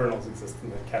showing that kernels exist in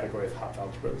the category of Hopf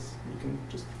algebras. You can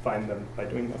just find them by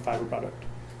doing a fiber product.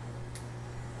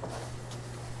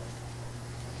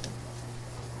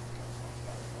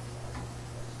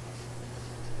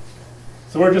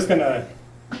 So we're just going to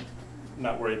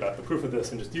not worry about the proof of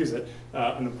this and just use it.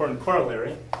 An important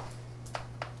corollary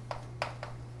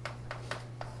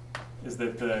is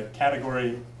that the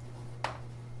category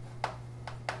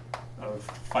of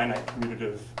finite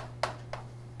commutative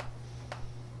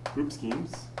group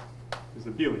schemes is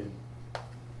abelian.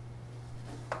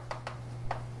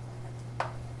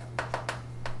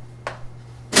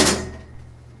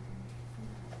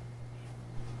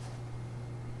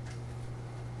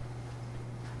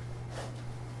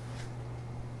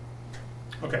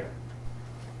 Okay.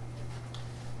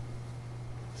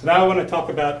 So now I want to talk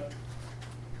about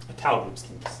tau group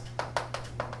schemes.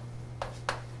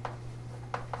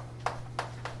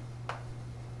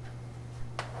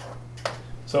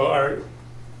 So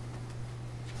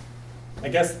I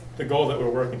guess the goal that we're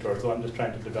working towards, well, I'm just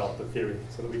trying to develop the theory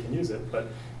so that we can use it, but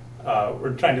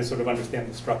we're trying to sort of understand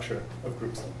the structure of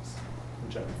group schemes,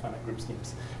 in general, finite group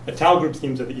schemes. The tau group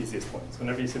schemes are the easiest ones.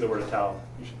 Whenever you see the word tau,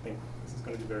 you should think this is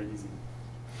going to be very easy.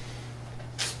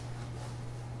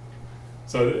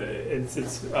 So it's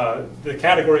the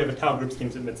category of a tau group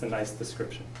schemes admits a nice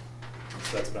description.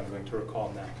 So that's what I'm going to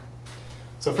recall now.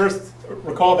 So first,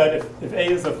 recall that if A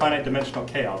is a finite dimensional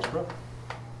K algebra,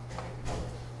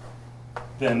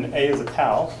 then A is a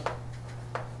tau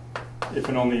if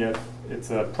and only if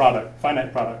it's a product,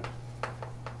 finite product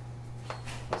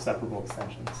of separable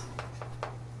extensions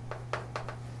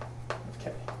of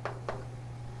K.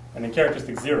 And in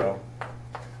characteristic 0,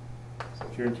 so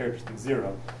if you're in characteristic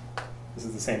 0, this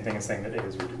is the same thing as saying that A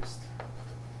is reduced.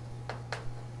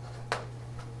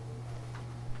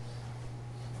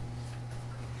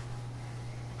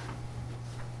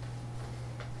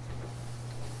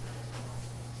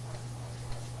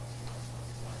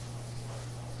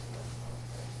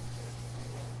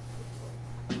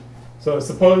 So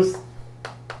suppose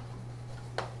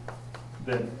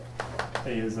that A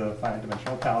is a finite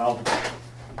dimensional tau algebra,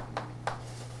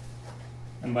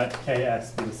 and let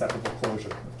Ks be the separable closure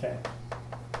of K.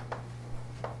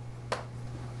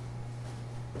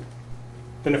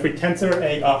 Then if we tensor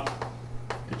A up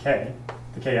to K,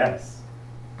 to Ks,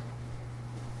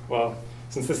 well,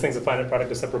 since this thing's a finite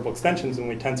product of separable extensions, when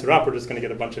we tensor up, we're just going to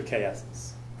get a bunch of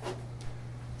Ks's.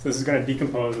 So this is going to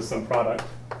decompose as some product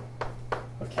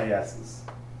of Ks's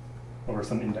over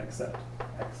some index set,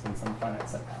 X and some finite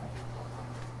set tau.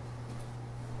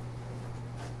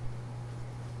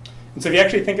 And so if you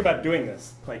actually think about doing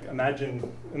this, like imagine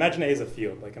A is a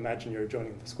field. Like imagine you're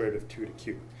joining the square root of 2 to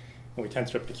Q. And we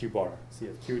tensor up to Q bar. So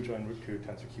you have Q join root 2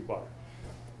 tensor Q bar.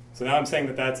 So now I'm saying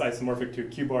that that's isomorphic to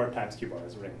Q bar times Q bar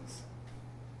as rings.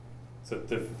 So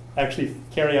to actually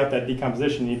carry out that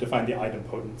decomposition, you need to find the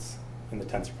idempotents in the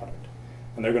tensor product.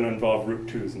 And they're going to involve root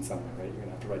 2's in some way, right? You're going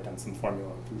to have to write down some formula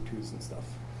of root 2's and stuff.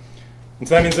 And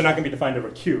so that means they're not going to be defined over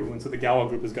Q, and so the Galois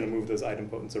group is going to move those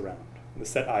idempotents around. The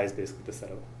set I is basically the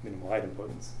set of minimal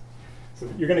idempotents. So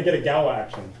you're going to get a Galois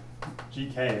action.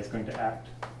 GK is going to act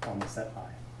on the set I.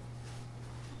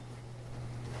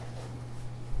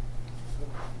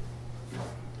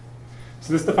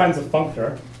 So this defines a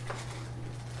functor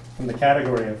from the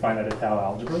category of finite étale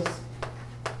algebras,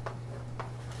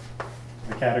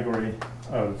 the category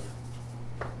of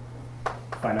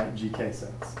finite GK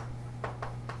sets.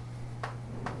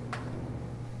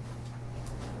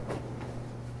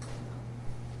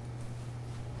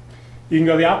 You can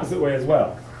go the opposite way as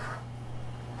well.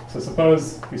 So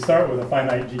suppose we start with a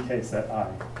finite GK set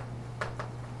I.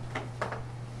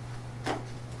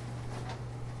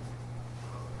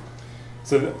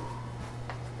 So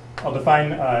I'll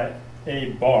define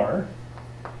A bar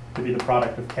to be the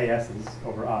product of KS's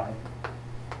over I,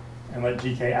 and let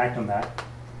GK act on that,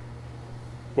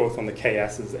 both on the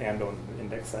KS's and on the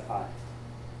index set I.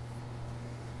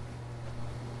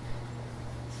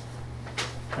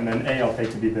 And then A I'll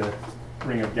take to be the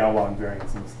ring of Galois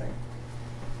invariants in this thing.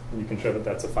 And you can show that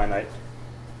that's a finite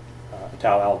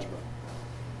étale algebra.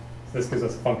 So this gives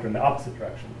us a functor in the opposite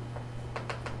direction.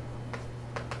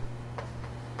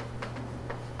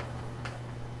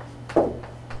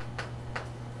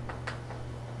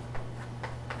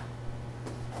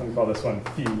 Let me call this one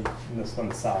phi and this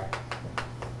one psi.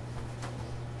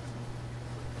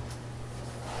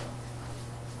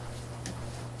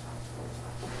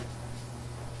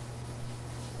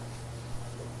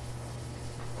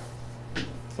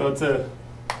 So it's an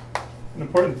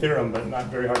important theorem, but not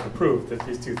very hard to prove, that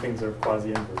these two things are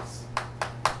quasi-inverse.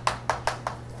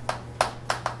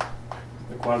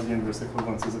 The quasi-inverse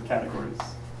equivalences of categories.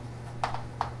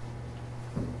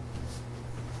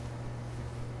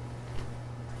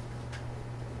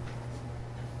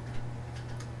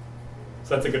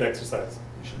 So that's a good exercise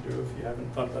you should do if you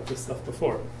haven't thought about this stuff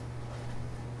before.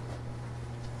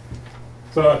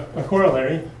 So a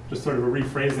corollary, just sort of a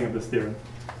rephrasing of this theorem,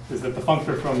 is that the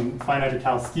functor from finite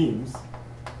étale schemes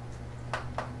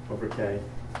over K,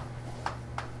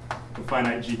 the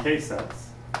finite GK sets,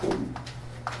 a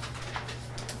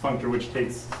functor which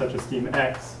takes such a scheme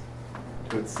X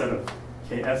to its set of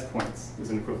KS points is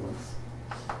an equivalence.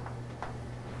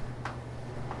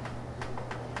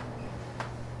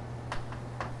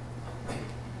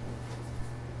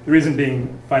 The reason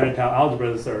being finite étale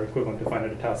algebras are equivalent to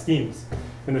finite étale schemes.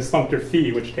 And this functor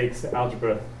phi, which takes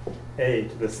algebra A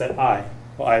to the set I,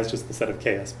 well, I is just the set of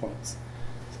KS points.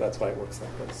 So that's why it works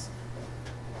like this.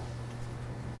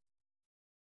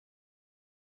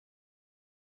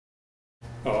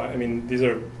 Oh, I mean, these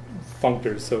are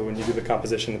functors, so when you do the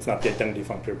composition, it's not the identity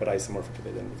functor, but isomorphic to the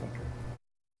identity functor.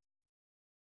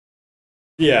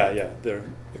 Yeah, they're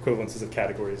equivalences of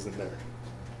categories, and they're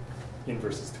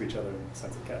inverses to each other in the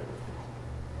sense of category.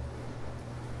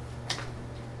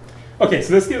 Okay,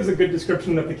 so this gives a good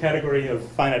description of the category of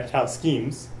finite étale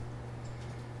schemes.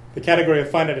 The category of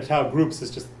finite étale groups is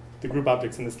just the group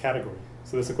objects in this category.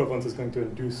 So this equivalence is going to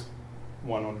induce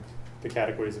one on the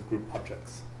categories of group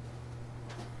objects.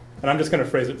 And I'm just going to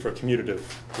phrase it for commutative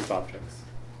group objects.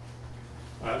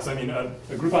 So I mean, a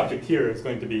group object here is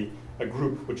going to be a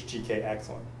group which GK acts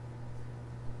on.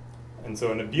 And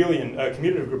so an abelian, a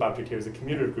commutative group object here is a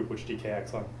commutative group which GK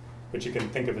acts on, which you can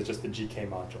think of as just the GK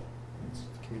module. It's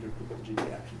a commutative group of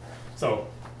GK action. So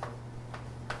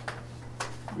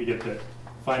we get that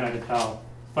finite étale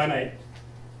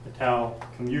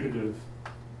commutative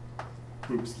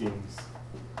group schemes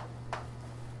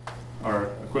are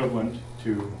equivalent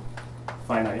to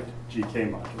finite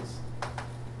GK modules.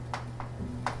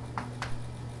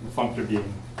 The functor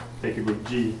being, take a group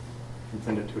G and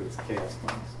send it to its KS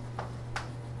points.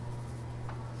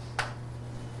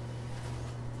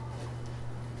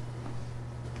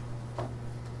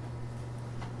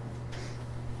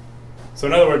 So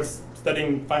in other words,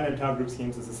 studying finite étale group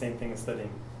schemes is the same thing as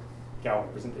studying Galois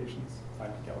representations,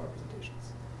 finite Galois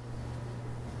representations.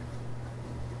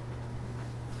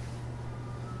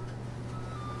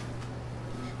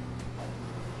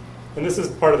 And this is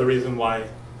part of the reason why,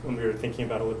 when we were thinking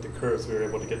about elliptic curves, we were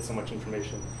able to get so much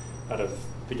information out of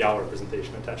the Galois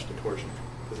representation attached to torsion,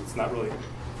 because it's not really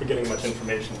for getting much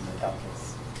information in the calculus.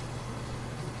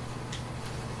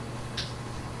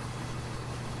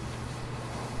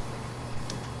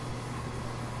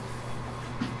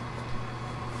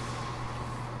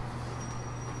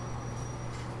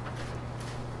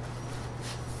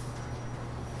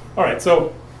 All right,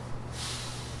 so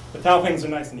the tau things are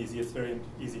nice and easy. It's very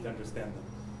easy to understand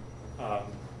them.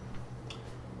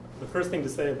 The first thing to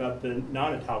say about the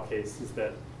non-étale case is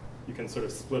that you can sort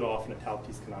of split off an étale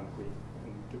piece canonically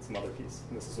and get some other piece.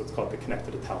 And this is what's called the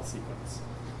connected étale sequence.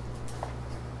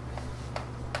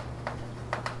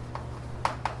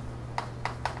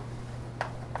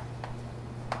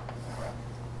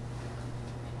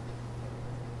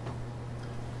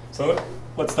 So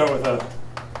let's start with a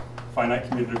finite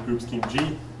commutative group scheme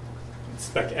G,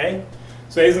 spec A.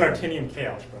 So A is an Artinian K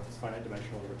algebra. It's finite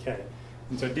dimensional over K.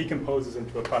 And so it decomposes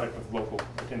into a product of local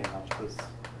Artinian algebras.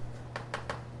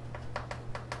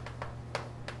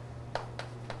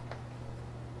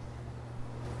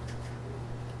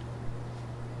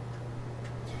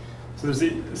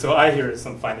 So I here is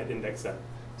some finite index set.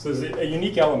 So there's a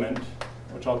unique element,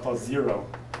 which I'll call 0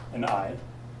 in I,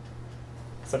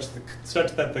 such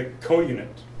that the co-unit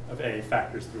of A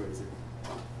factors through A0.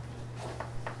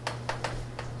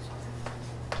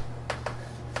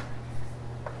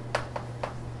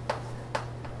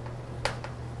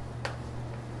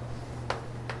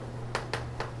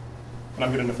 And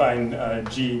I'm going to define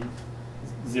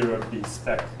G0 to be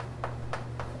spec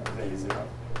of A0,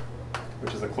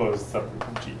 which is a closed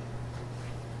subgroup of G.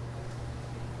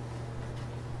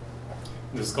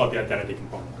 This is called the identity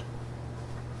component.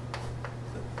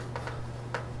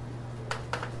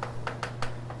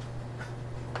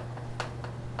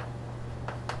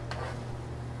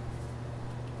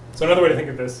 So another way to think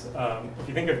of this, if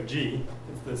you think of G,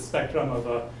 it's the spectrum of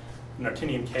an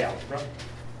Artinian K algebra.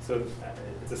 So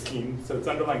it's a scheme. So its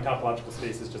underlying topological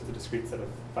space is just a discrete set of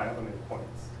finite limited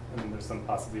points. And then there's some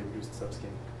possibly reduced subscheme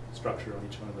structure on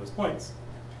each one of those points.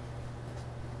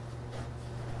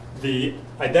 The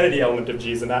identity element of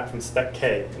G is a map from spec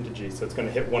K into G, so it's going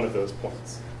to hit one of those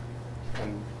points.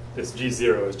 And this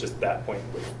G0 is just that point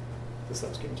with the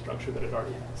subscheme structure that it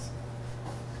already has.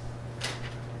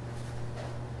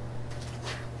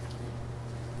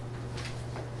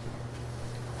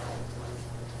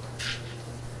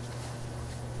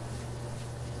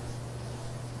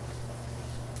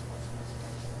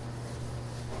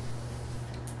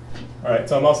 All right,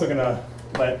 so I'm also going to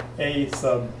let A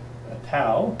sub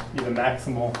tau be the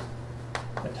maximal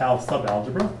tau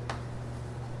subalgebra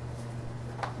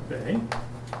of A.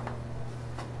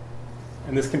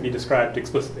 And this can be described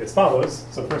explicitly as follows.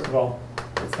 So first of all,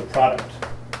 it's the product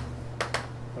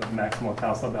of maximal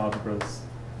tau subalgebras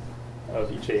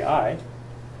of each AI.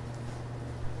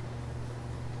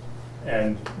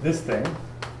 And this thing,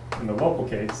 in the local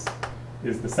case,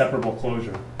 is the separable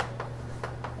closure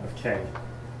of K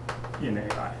in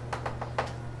AI.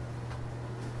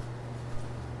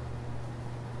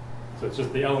 So it's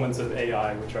just the elements of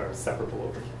AI which are separable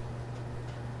over K.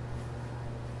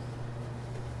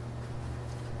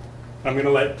 I'm going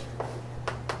to let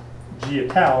G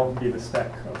et al. Be the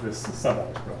spec of this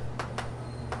subalgebra.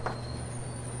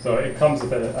 So it comes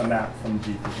with a map from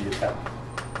G to G et al.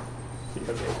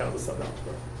 Because et al is a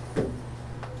subalgebra.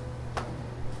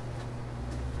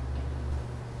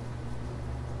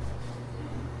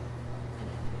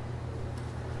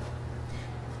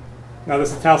 Now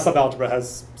this tau subalgebra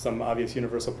has some obvious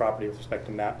universal property with respect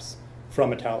to maps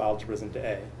from tau algebras into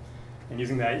A. And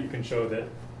using that, you can show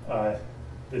that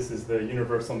this is the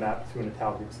universal map to an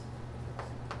tau group.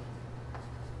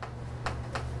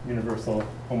 Universal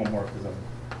homomorphism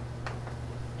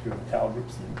to an tau group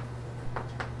scheme.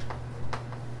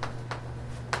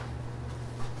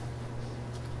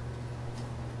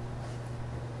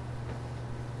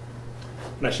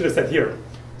 And I should have said here,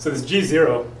 so this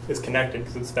G0 is connected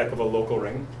because it's spec of a local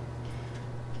ring.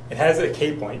 It has a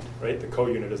K point, right? The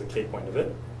co-unit is a K point of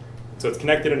it. So it's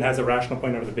connected and has a rational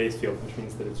point over the base field, which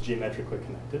means that it's geometrically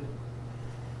connected.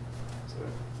 So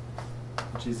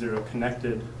G0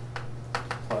 connected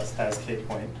plus has K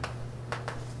point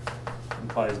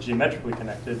implies geometrically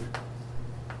connected.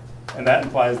 And that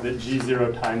implies that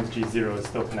G0 times G0 is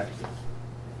still connected,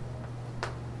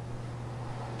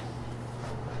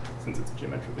 since it's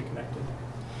geometrically connected.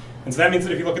 And so that means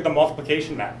that if you look at the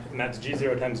multiplication map, and that's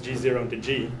G0 times G0 into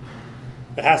G,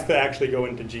 it has to actually go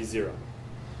into G0.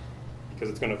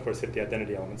 Because it's going to, of course, hit the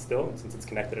identity element still. And since it's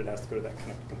connected, it has to go to that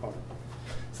connected component.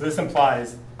 So this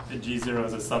implies that G0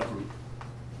 is a subgroup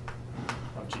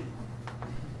of G.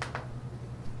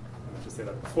 I meant to say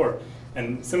that before.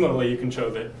 And similarly, you can show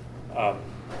that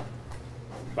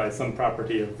by some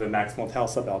property of the maximal tau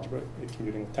subalgebra,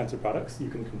 commuting with tensor products, you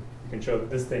can show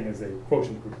that this thing is a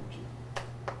quotient group of G.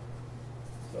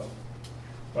 So,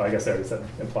 well, I guess I already said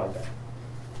implied that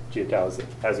G tau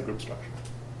has a group structure.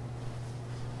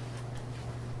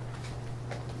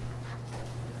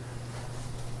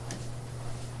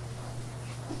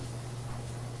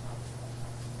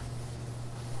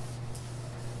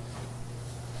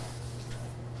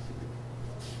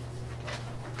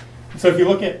 So if you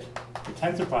look at the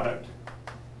tensor product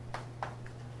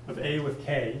of A with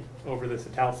K over this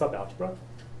tau subalgebra,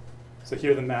 so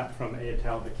here the map from A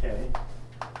tau to K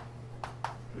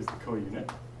is the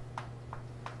co-unit.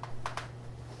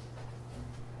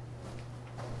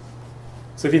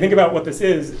 So if you think about what this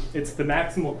is, it's the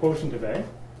maximal quotient of A,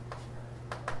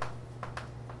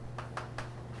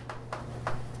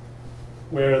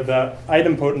 where the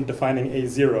idempotent defining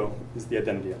A0 is the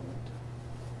identity element.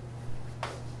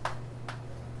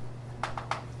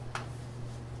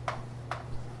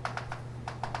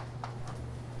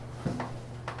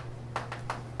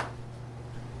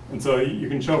 And so you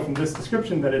can show from this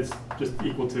description that it's just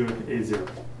equal to A0.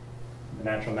 The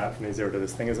natural map from A0 to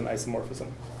this thing is an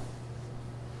isomorphism.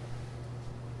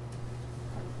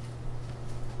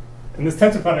 And this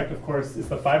tensor product, of course, is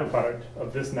the fiber product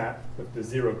of this map with the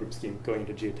 0 group scheme going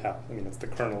into G et al. I mean, it's the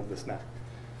kernel of this map.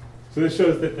 So this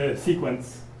shows that the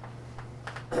sequence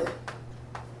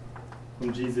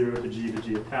from G0 to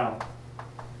G et al.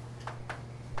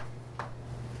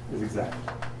 is exact.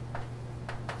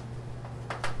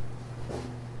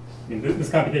 I mean,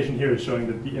 this computation here is showing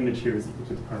that the image here is equal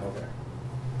to the kernel there.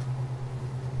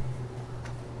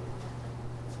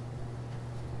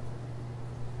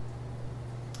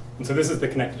 And so this is the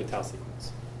connected et al.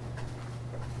 Sequence.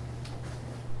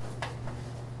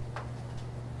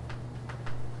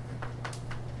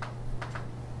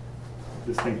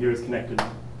 This thing here is connected to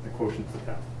the quotient et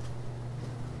al.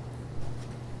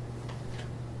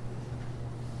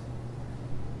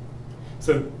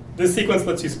 So this sequence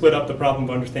lets you split up the problem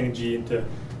of understanding G into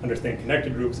understanding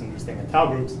connected groups and understanding et al.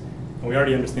 Groups. And we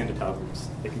already understand et al. Groups.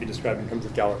 They can be described in terms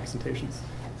of Galois representations.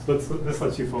 So this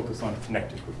lets you focus on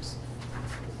connected groups.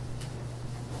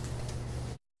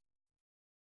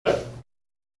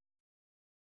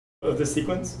 Of this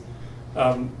sequence,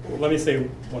 let me say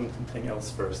one thing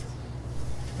else first,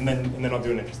 and then I'll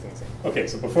do an interesting example. Okay,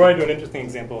 so before I do an interesting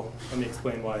example, let me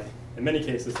explain why, in many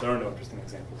cases, there are no interesting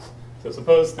examples. So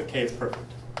suppose that K is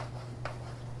perfect.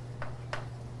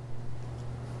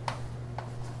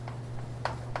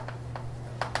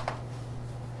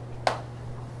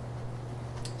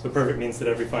 So perfect means that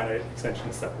every finite extension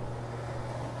is separate.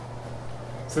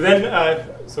 So then,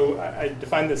 I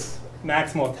define this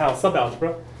maximal et al.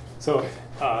 Subalgebra. So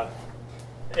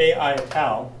AI et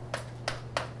al.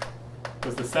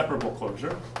 Was the separable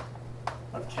closure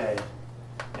of K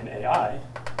in AI.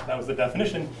 That was the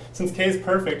definition. Since K is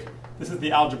perfect, this is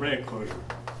the algebraic closure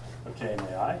of K in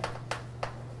AI.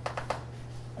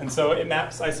 And so it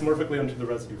maps isomorphically onto the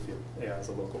residue field. AI is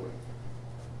a local ring.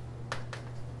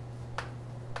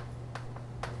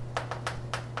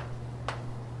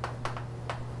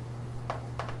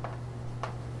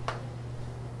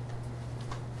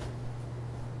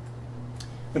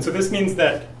 And so this means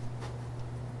that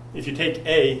if you take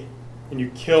A and you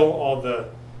kill all the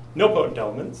nilpotent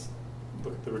elements,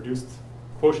 look at the reduced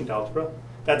quotient algebra,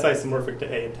 that's isomorphic to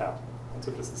A et al. That's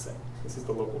what this is saying. This is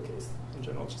the local case. In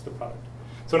general, it's just the product.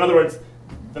 So in other words,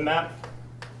 the map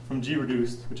from G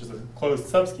reduced, which is a closed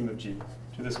subscheme of G,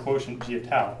 to this quotient G et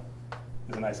al.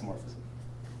 Is an isomorphism.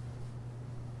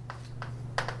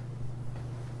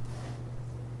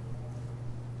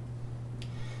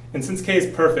 And since K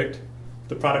is perfect,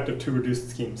 the product of two reduced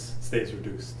schemes stays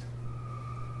reduced.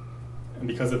 And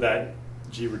because of that,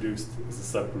 G reduced is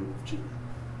a subgroup of G.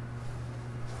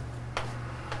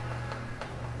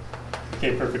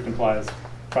 K perfect implies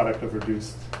product of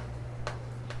reduced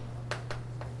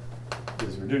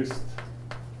is reduced.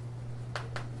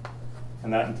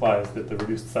 And that implies that the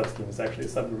reduced subscheme is actually a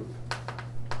subgroup.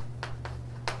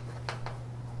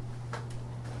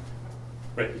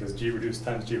 Right, because G reduced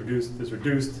times G reduced is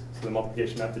reduced, so the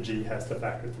multiplication map to G has to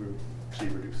factor through G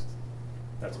reduced.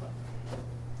 That's why.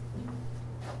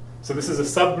 So this is a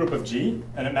subgroup of G,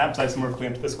 and it maps isomorphically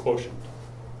into this quotient.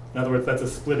 In other words, that's a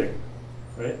splitting,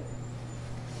 right?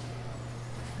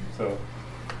 So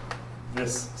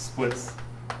this splits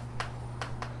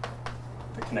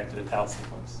the connected et al.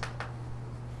 Sequence.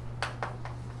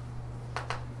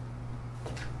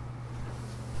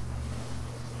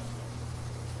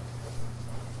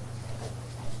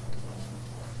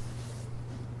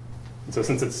 And so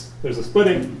since there's a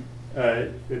splitting,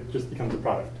 it just becomes a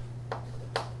product.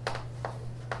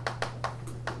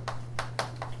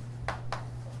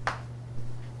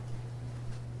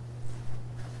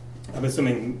 I'm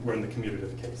assuming we're in the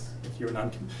commutative case. If you're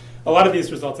a lot of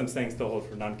these results I'm saying still hold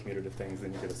for non-commutative things,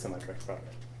 then you get a semi-direct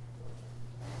product.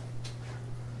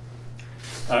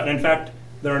 And in fact,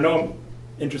 there are no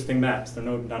interesting maps. There are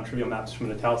no non-trivial maps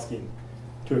from an et al. Scheme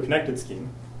to a connected scheme,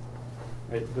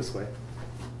 right, this way.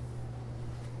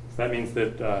 So that means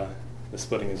that the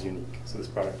splitting is unique. So this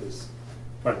product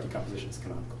decomposition is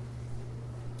canonical.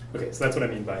 Okay, so that's what I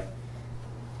mean by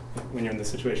when you're in this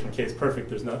situation where K is perfect,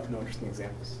 there's no interesting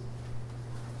examples.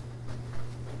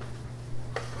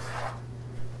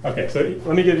 Okay, so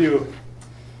let me give you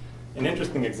an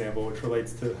interesting example which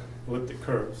relates to elliptic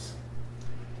curves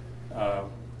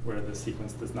where the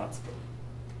sequence does not split.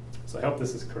 So I hope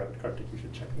this is correct. Kartik, you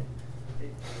should check me.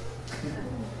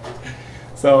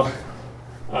 So,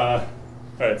 all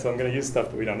right, so I'm going to use stuff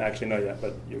that we don't actually know yet,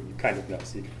 but you kind of know,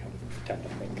 so you can kind of pretend, I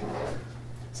think.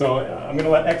 So I'm going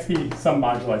to let X be some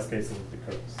moduli space of elliptic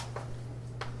curves.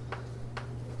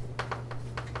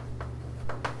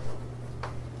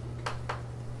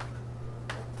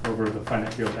 Over the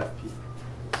finite field Fp.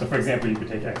 So for example, you could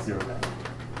take X0 down.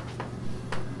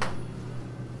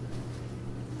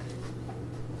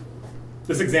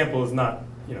 This example is not,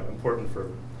 important for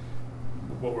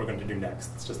what we're going to do next.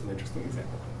 It's just an interesting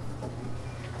example.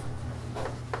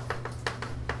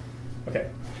 Okay,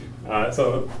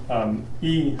 so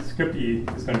script E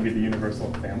is going to be the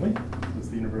universal family. This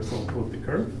is the universal elliptic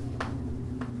curve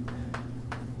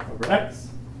over X.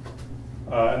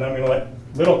 And then I'm going to let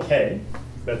little k,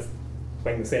 that's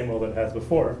playing the same role that it has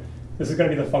before, this is going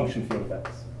to be the function field of X.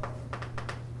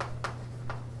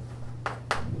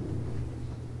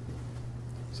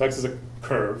 So X is a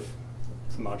curve,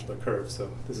 it's a modular curve,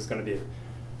 so this is going to be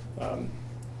an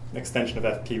extension of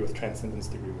Fp with transcendence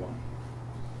degree 1.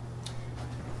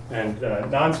 And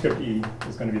non-script E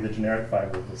is going to be the generic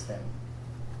fiber of this family.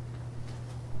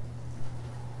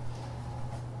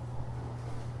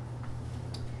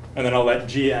 And then I'll let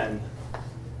Gn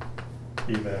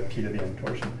be the p to the n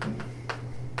torsion.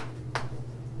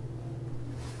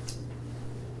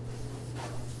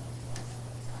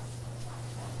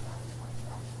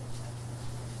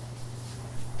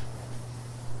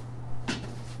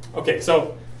 Okay,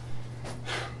 so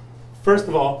first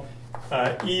of all,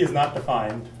 E is not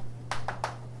defined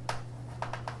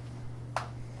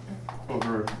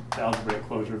over the algebraic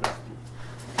closure of Fp.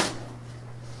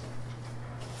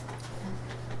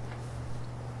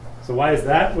 So why is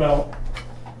that? Well,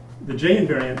 the J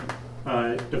invariant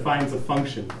defines a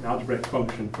function, an algebraic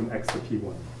function from X to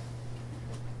P1.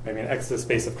 I mean, X is a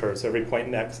space of curves, so every point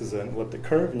in X is an elliptic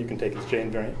curve, and you can take its J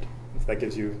invariant. If that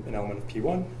gives you an element of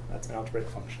P1, that's an algebraic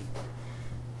function.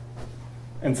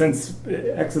 And since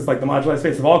X is like the moduli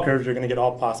space of all curves, you're going to get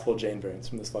all possible J invariants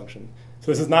from this function.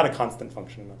 So this is not a constant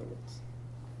function, in other words.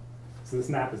 So this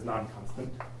map is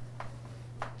non-constant.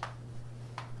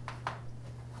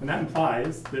 And that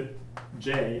implies that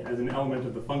J, as an element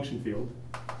of the function field,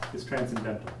 is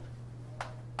transcendental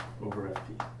over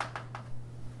Fp.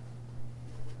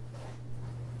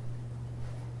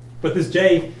 But this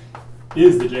J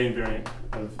is the J invariant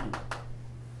of E.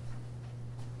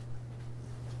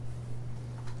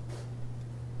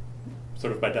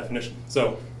 Sort of by definition.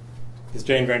 So this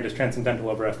J invariant is transcendental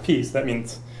over Fp, so that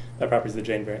means that property is the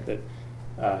J invariant that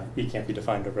E can't be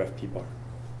defined over Fp bar.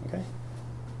 Okay?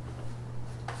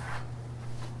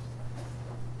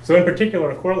 So in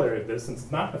particular, a corollary of this, since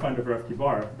it's not defined over Fp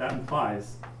bar, that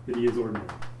implies that E is ordinary.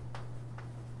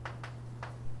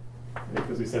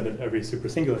 Because we said that every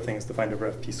supersingular thing is defined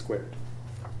over Fp squared.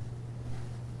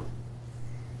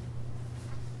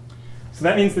 So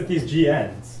that means that these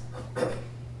GNs,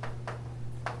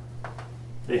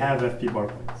 they have Fp bar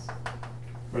points,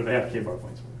 or they have K bar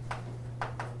points,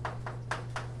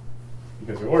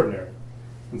 because they're ordinary.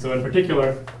 And so in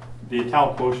particular, the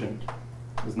tau quotient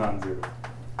is non-zero.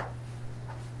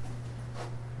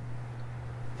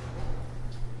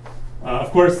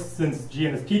 Of course, since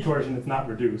Gn is p torsion, it's not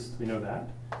reduced. We know that.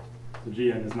 So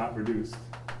Gn is not reduced,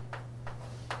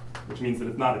 which means that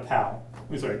it's not a tau.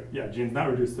 Sorry, yeah, Gn is not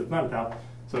reduced, so it's not a tau.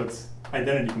 So its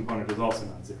identity component is also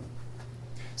non-zero.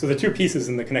 So the two pieces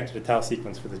in the connected to tau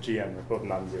sequence for the Gn are both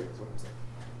non-zero, is what I'm saying.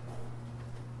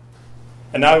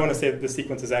 And now I want to say that the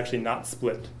sequence is actually not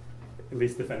split, at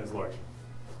least if n is large.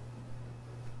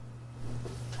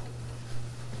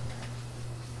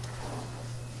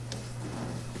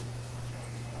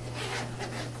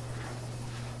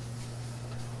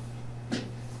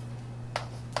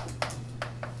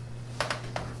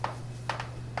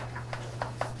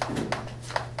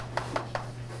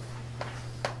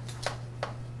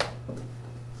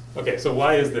 Okay, so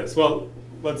why is this? Well,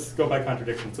 let's go by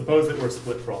contradiction. Suppose that we're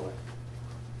split for all that.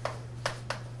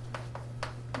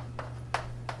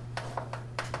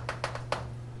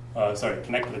 Sorry,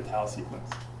 connected to tau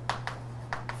sequence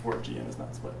for Gn is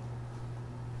not split.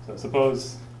 So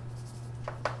suppose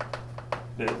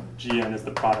that Gn is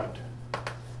the product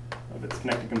of its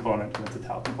connected component and it's a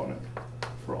tau component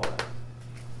for all that.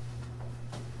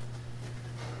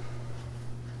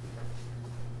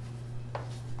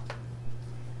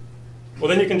 Well,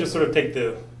 then you can just sort of take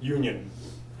the union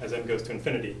as n goes to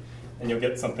infinity, and you'll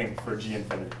get something for G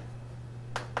infinity.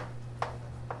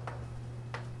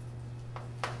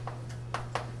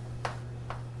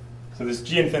 So this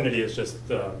G infinity is just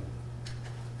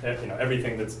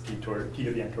everything that's p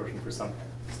to the n torsion for some n.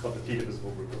 It's called the p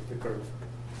divisible group of the curve.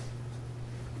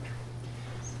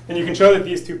 And you can show that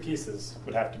these two pieces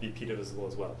would have to be p divisible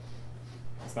as well.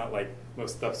 It's not like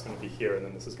most stuff's going to be here and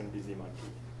then this is going to be z mod p.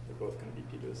 They're both going to be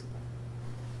p divisible,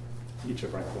 each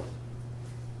of rank 1.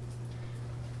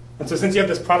 And so since you have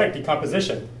this product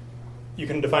decomposition, you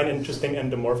can define interesting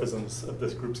endomorphisms of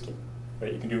this group scheme.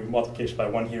 Right? You can do multiplication by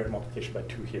 1 here and multiplication by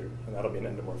 2 here, and that'll be an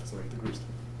endomorphism of the group scheme.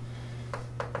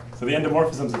 So the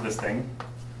endomorphisms of this thing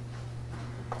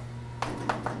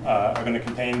are going to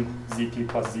contain zp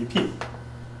plus zp.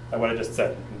 That's what I just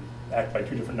said. You can act by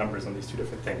 2 different numbers on these 2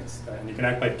 different things. And you can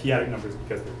act by p-adic numbers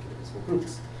because they're p-divisible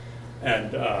groups.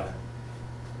 And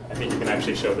I think you can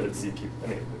actually show that it's zp. I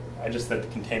mean, I just said the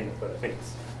containment, but I think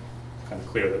it's kind of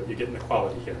clear that you get an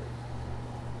equality here.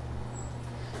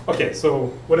 Okay,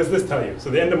 so what does this tell you? So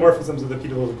the endomorphisms of the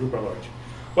p-divisible group are large.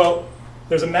 Well,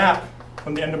 there's a map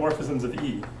from the endomorphisms of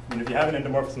E. I mean, if you have an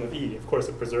endomorphism of E, of course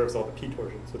it preserves all the p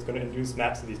torsions. So it's going to induce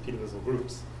maps of these p-divisible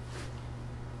groups.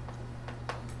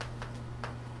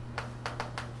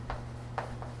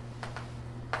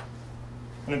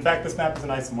 And in fact, this map is an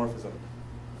isomorphism.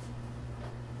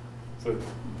 So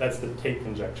that's the Tate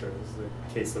conjecture. This is the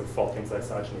case of Falting's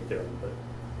isogeny theorem, but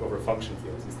over function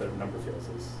fields instead of number fields.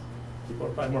 People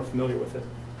are probably more familiar with it.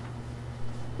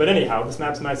 But anyhow, this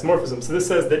map's an isomorphism. So this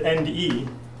says that end E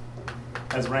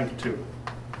has rank 2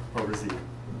 over Z,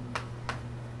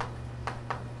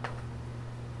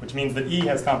 which means that E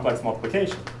has complex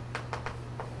multiplication.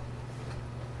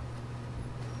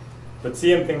 But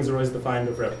CM things are always defined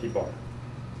over FP bar.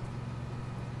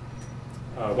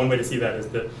 One way to see that is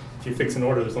that if you fix an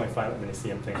order, there's only finite many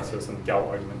CM things, so some Gauss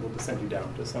argument will descend you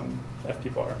down to some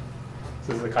FP bar.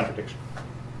 So this is a contradiction.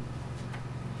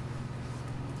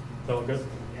 Is that all good?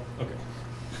 Yeah. Okay.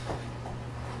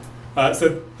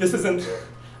 So this isn't,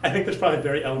 I think there's probably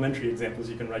very elementary examples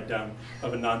you can write down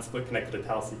of a non-split connected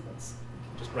Tal sequence. You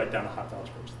can just write down a Hopf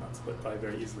algebra, which is non-split probably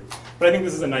very easily. But I think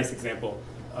this is a nice example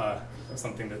of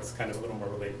something that's kind of a little more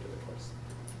related to the course.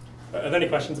 Are there any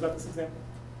questions about this example?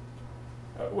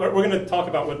 We're going to talk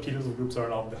about what p-divisible groups are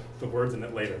and all the words in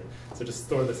it later. So just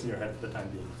store this in your head for the time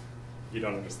being. You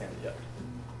don't understand it yet.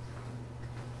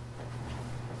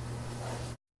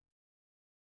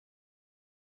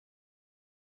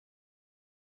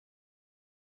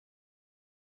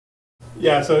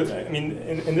 Yeah, so I mean,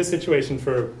 in this situation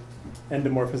for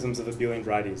endomorphisms of abelian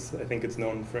varieties, I think it's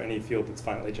known for any field that's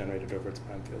finitely generated over its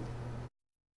prime field.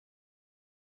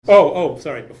 Oh,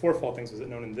 sorry, before Faltings, was it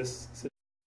known in this situation?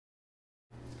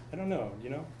 I don't know, do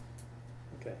you know?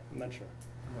 Okay, I'm not sure.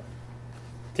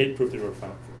 Tate proved it over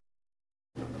finite field.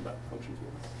 About function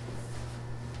fields.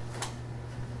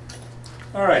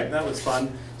 All right, that was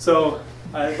fun. So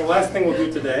the last thing we'll do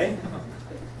today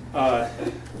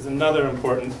is another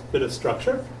important bit of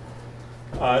structure.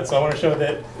 So I want to show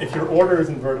that if your order is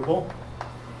invertible,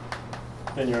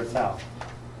 then you're a Tal.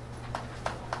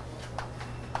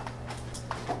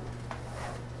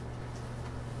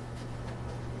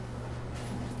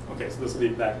 Okay, so this will be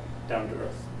back down to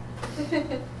earth.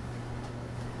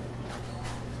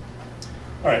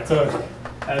 All right, so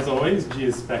as always, G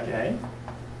is spec A.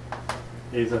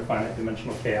 A is a finite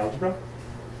dimensional K algebra.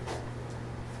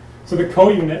 So the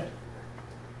co-unit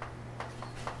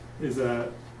is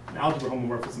an algebra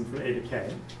homomorphism from A to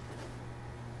K.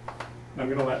 And I'm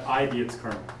going to let I be its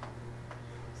kernel.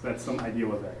 So that's some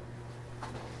ideal of A.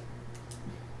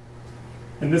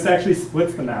 And this actually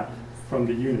splits the map from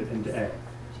the unit into A.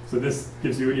 So this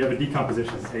gives you have a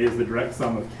decomposition. A is the direct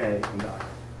sum of K and I.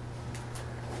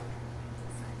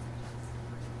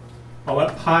 I'll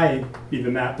let pi be the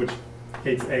map which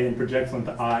takes A and projects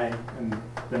onto I and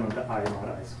then onto I mod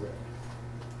I squared.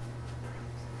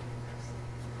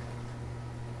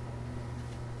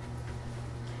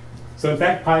 So in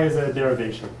fact, pi is a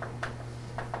derivation.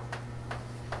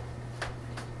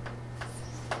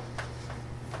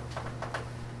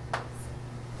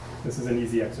 This is an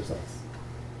easy exercise.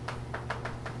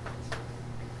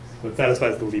 So it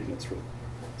satisfies the Leibniz rule.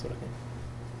 That's what I think.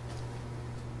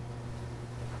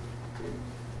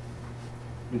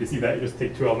 And to see that, you just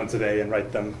take 2 elements of A and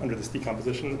write them under this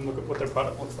decomposition and look at what their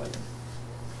product looks like.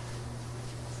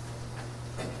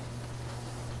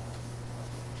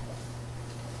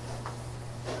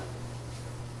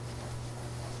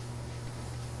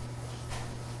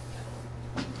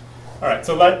 All right,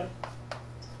 so let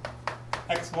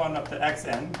x1 up to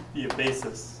xn be a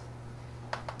basis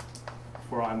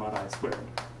for I mod I squared.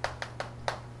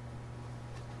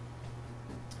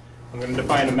 I'm going to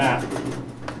define a map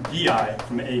di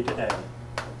from A to A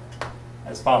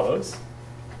as follows.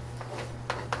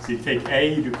 So you take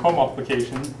A, you do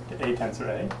co-multiplication to A tensor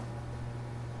A.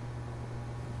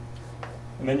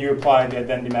 And then you apply the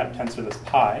identity map tensor this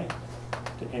pi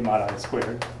to A mod I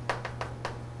squared.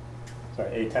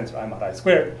 Sorry, A tensor I mod I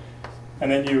squared.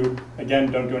 And then you,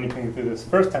 again, don't do anything to this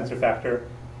first tensor factor,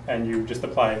 and you just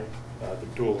apply the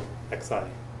dual xi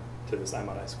to this I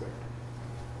mod I squared.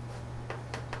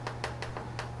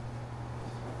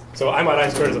 So I mod I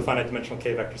squared is a finite dimensional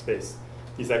K vector space.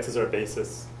 These x's are a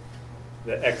basis.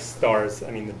 The x stars,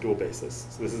 I mean the dual basis.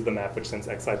 So this is the map which sends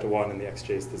xi to 1 and the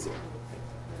xj's to 0.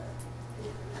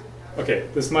 Okay,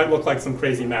 this might look like some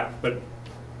crazy map, but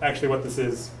actually what this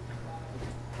is,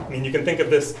 I mean, you can think of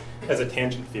this as a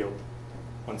tangent field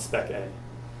on spec A.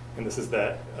 And this is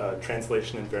that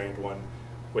translation invariant one,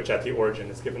 which at the origin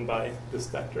is given by this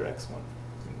vector x1.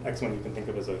 X1 you can think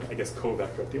of as a, I guess,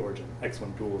 co-vector at the origin.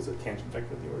 X1 dual is a tangent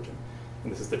vector at the origin.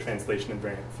 And this is the translation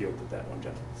invariant field that that one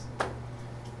generates.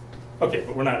 Okay,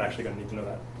 but we're not actually going to need to know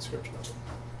that description of it.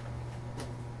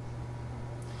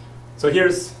 So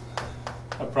here's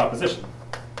a proposition.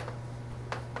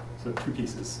 So 2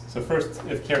 pieces. So first,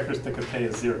 if characteristic of K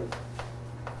is 0,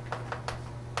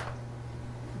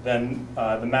 then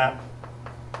the map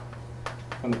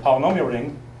from the polynomial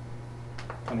ring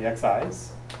on the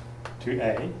xi's to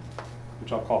A,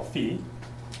 which I'll call phi.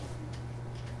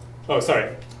 Oh,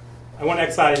 sorry. I want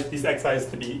xi's, these xi's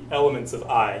to be elements of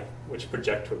I, which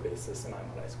project to a basis in I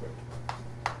mod I squared.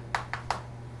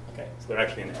 Okay, so they're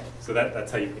actually in A. So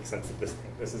that's how you make sense of this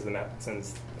thing. This is the map that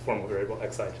sends the formal variable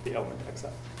xi to the element xi.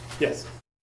 Yes?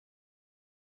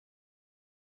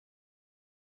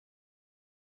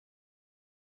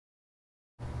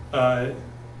 The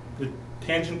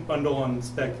tangent bundle on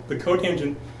spec, the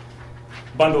cotangent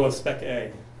bundle of spec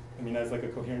A, I mean, as like a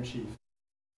coherent sheaf.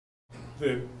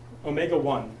 The omega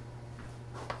 1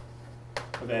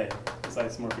 of A is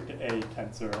isomorphic to A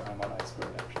tensor I mod I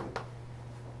squared, actually.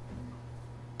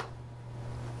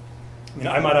 I mean,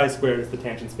 I mod I squared is the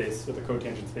tangent space or the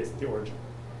cotangent space at the origin.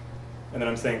 And then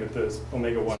I'm saying that this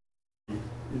omega 1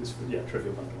 is, yeah,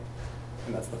 trivial bundle.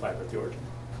 And that's the fiber at the origin.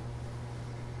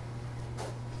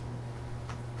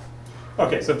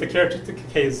 Okay, so if the characteristic of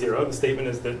K is 0, the statement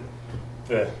is that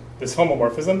this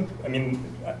homomorphism, I mean,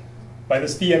 by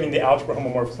this phi, I mean the algebra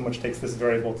homomorphism, which takes this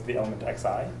variable to the element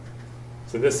xi.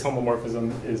 So this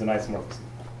homomorphism is an isomorphism.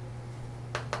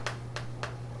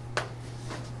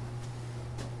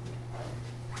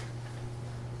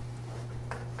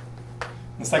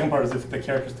 The second part is if the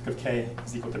characteristic of K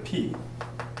is equal to P,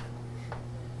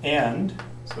 and,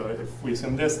 so if we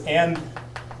assume this, and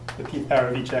the p power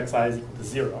of each xi is equal to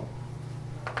 0,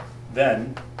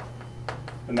 then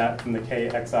the map from the k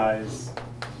xi's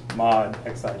mod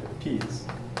xi to the p's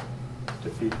to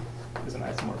phi is an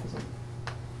isomorphism.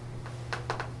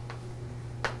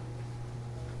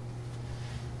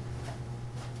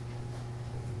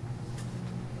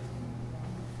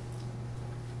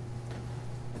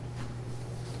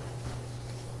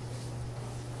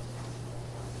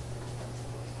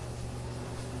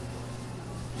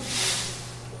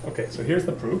 Okay, so here's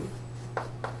the proof.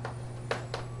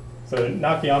 So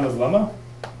Nakayama's lemma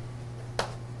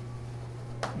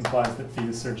implies that phi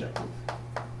is surjective.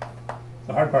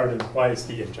 The hard part is, why is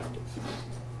phi injective?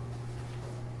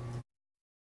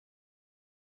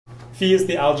 Phi is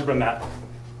the algebra map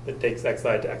that takes xi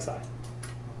to xi.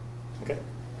 Okay?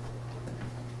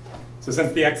 So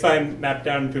since the xi map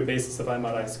down to a basis of I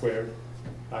mod I squared,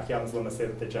 Nakayama's lemma say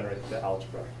that they generate the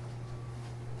algebra.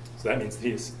 So that means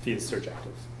phi is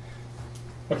surjective.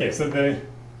 Okay, so the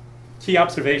key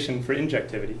observation for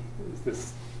injectivity is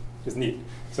this is neat.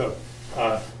 So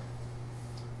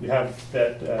you have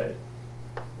that.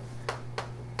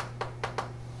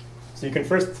 So you can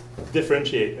first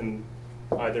differentiate in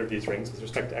either of these rings with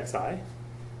respect to xi,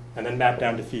 and then map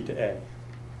down to phi to a.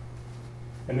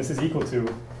 And this is equal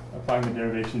to applying the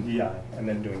derivation di and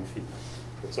then doing phi.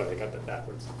 Sorry, I got that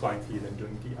backwards. Applying phi and then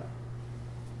doing di.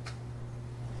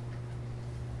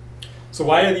 So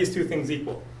why are these two things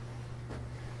equal?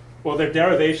 Well, they're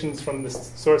derivations from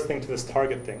this source thing to this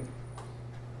target thing.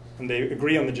 And they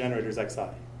agree on the generator's xi.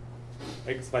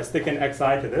 Right? So if I stick in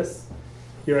xi to this,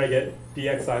 here I get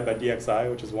dxi by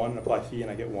dxi, which is 1, and apply phi, and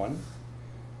I get 1.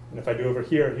 And if I do over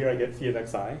here, here I get phi of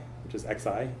xi, which is xi,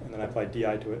 and then I apply di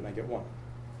to it, and I get 1.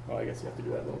 Well, I guess you have to do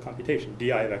that little computation.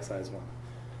 Di of xi is 1.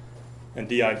 And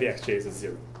di of the xj's is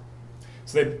 0.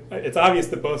 So it's obvious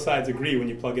that both sides agree when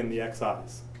you plug in the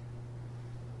xi's.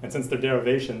 And since they're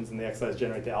derivations and the xi's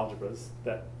generate the algebras,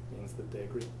 that means that they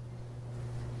agree.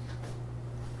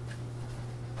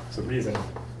 So reason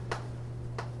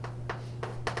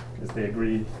is they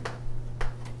agree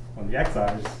on the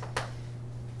xi's,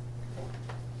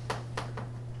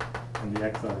 and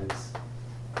the xi's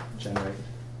generate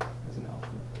as an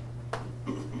algebra.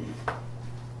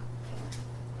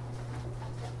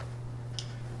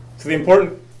 So the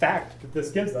important fact that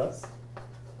this gives us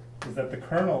is that the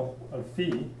kernel of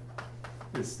phi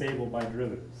is stable by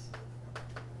derivatives.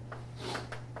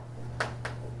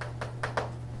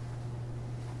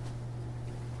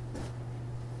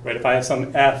 Right, if I have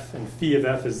some f and phi of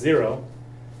f is 0,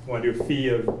 I want to do phi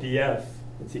of df,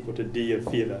 it's equal to d of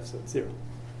phi of f, so it's 0.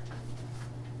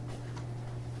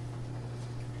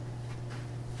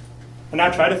 And now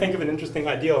try to think of an interesting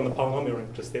ideal in the polynomial ring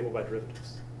which is stable by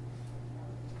derivatives.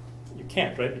 You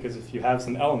can't, right? Because if you have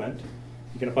some element,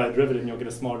 you can apply a derivative and you'll get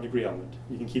a smaller degree element.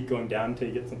 You can keep going down until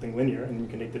you get something linear, and then you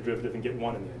can take the derivative and get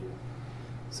 1 in the ideal.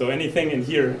 So anything in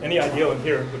here, any ideal in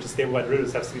here which is stable by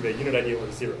derivatives has to be the unit ideal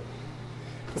of 0.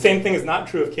 The same thing is not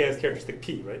true if k has characteristic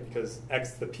p, right? Because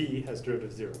x to the p has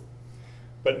derivative 0.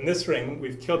 But in this ring,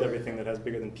 we've killed everything that has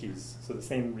bigger than p's. So the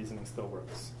same reasoning still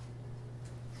works.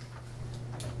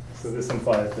 So this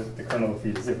implies that the kernel of phi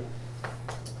is 0.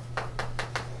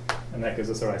 And that gives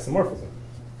us our isomorphism.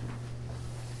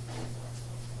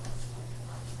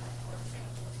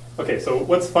 Okay, so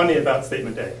what's funny about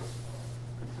statement A?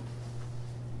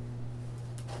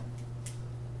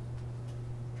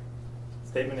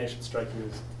 Statement A should strike you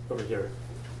as over here.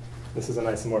 This is an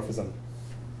isomorphism.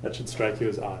 That should strike you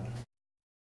as odd.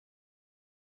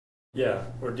 Yeah,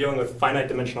 we're dealing with finite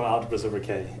dimensional algebras over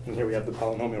K, and here we have the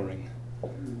polynomial ring.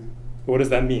 What does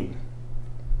that mean?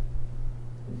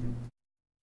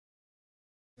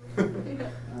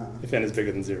 If n is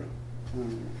bigger than 0.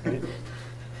 Right?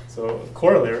 So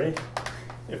corollary,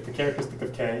 if the characteristic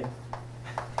of K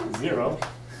is 0,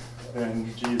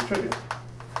 then G is trivial.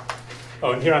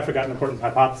 Oh, and here I forgot an important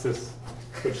hypothesis,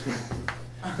 which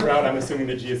throughout I'm assuming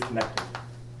that G is connected,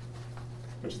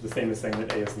 which is the same as saying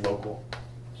that A is local.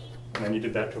 And then you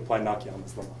did that to apply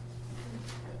Nakayama's lemma.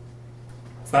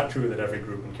 It's not true that every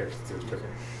group in characteristic is trivial,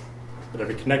 but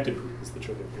every connected group is the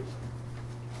trivial group,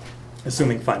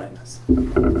 assuming finiteness.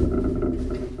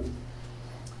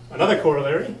 Another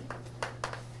corollary,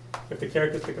 if the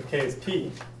characteristic of K is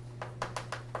P,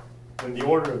 then the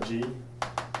order of G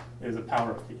is a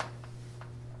power of P.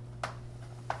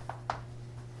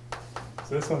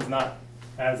 So this one's not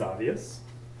as obvious.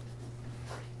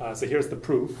 So here's the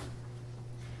proof.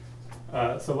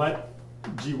 So let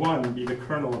G1 be the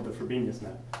kernel of the Frobenius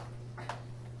map.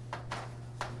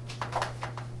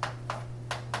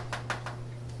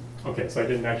 Okay, so I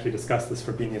didn't actually discuss this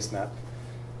Frobenius map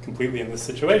completely in this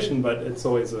situation, but it's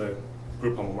always a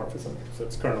group homomorphism. So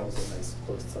its kernel is a nice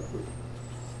closed subgroup.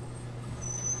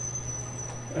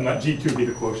 And let G2 be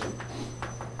the quotient.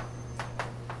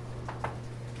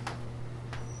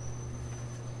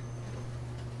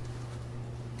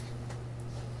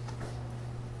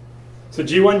 So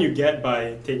G1 you get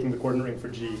by taking the coordinate ring for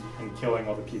G and killing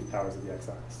all the p powers of the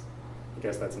xi's. I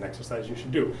guess that's an exercise you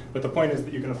should do. But the point is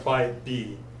that you can apply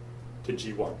B to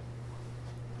G1.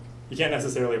 You can't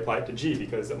necessarily apply it to G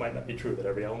because it might not be true that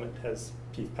every element has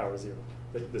p power 0.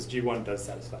 But this G1 does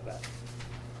satisfy that.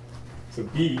 So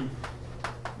B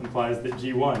implies that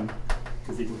G1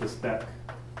 is equal to spec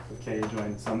of K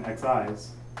join some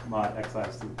xi's mod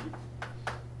xi's to the p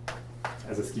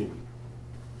as a scheme.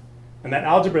 And that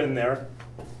algebra in there,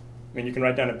 I mean, you can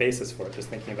write down a basis for it, just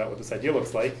thinking about what this ideal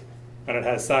looks like. And it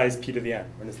has size p to the n,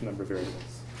 and it's the number of variables.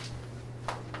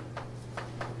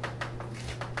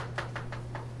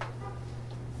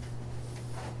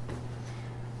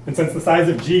 And since the size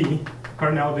of G,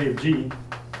 cardinality of G,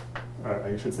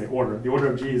 I should say order, the order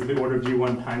of G is the order of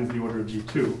G1 times the order of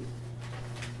G2.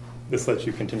 This lets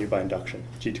you continue by induction.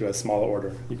 G2 has smaller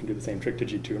order. You can do the same trick to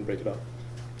G2 and break it up.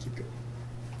 Keep going.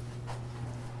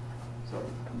 So,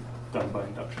 done by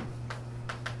induction.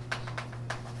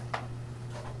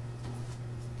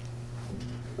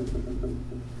 Does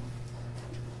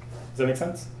that make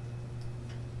sense?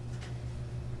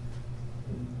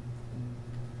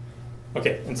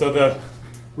 Okay, and so the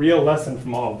real lesson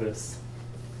from all of this,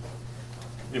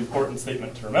 the important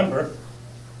statement to remember,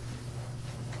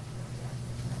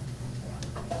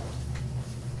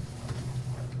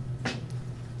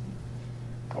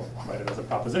 I'll write it as a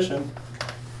proposition.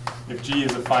 If G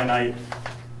is a finite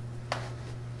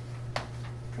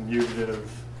commutative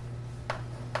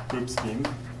group scheme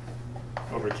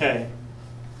over K,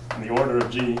 and the order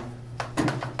of G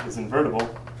is invertible,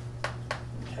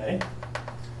 okay,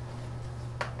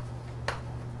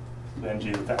 then G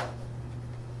is that.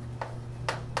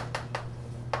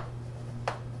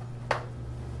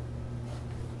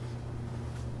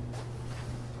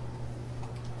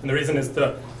 And the reason is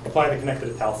to apply the connected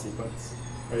Étale sequence,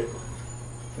 right?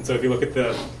 And so if you look at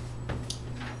the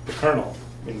kernel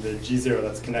In the G0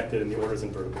 that's connected and the order is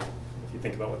invertible. If you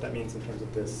think about what that means in terms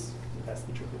of this, it has to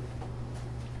be trivial.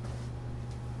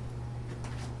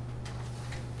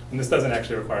 And this doesn't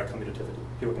actually require commutativity.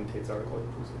 People can Tate's article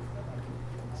inclusive.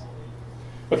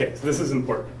 Okay, so this is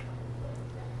important.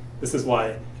 This is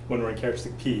why when we're in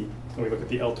characteristic P, and we look at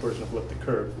the L torsion of elliptic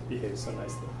curve, it behaves so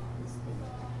nicely.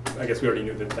 I guess we already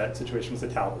knew that that situation was a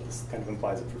tau, but this kind of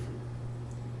implies it for free.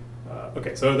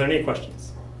 Okay, so are there any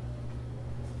questions?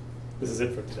 This is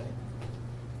it for today.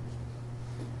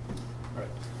 All right.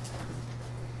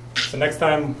 So next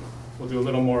time, we'll do a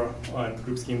little more on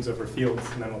group schemes over fields,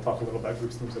 and then we'll talk a little about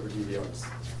group schemes over DVRs.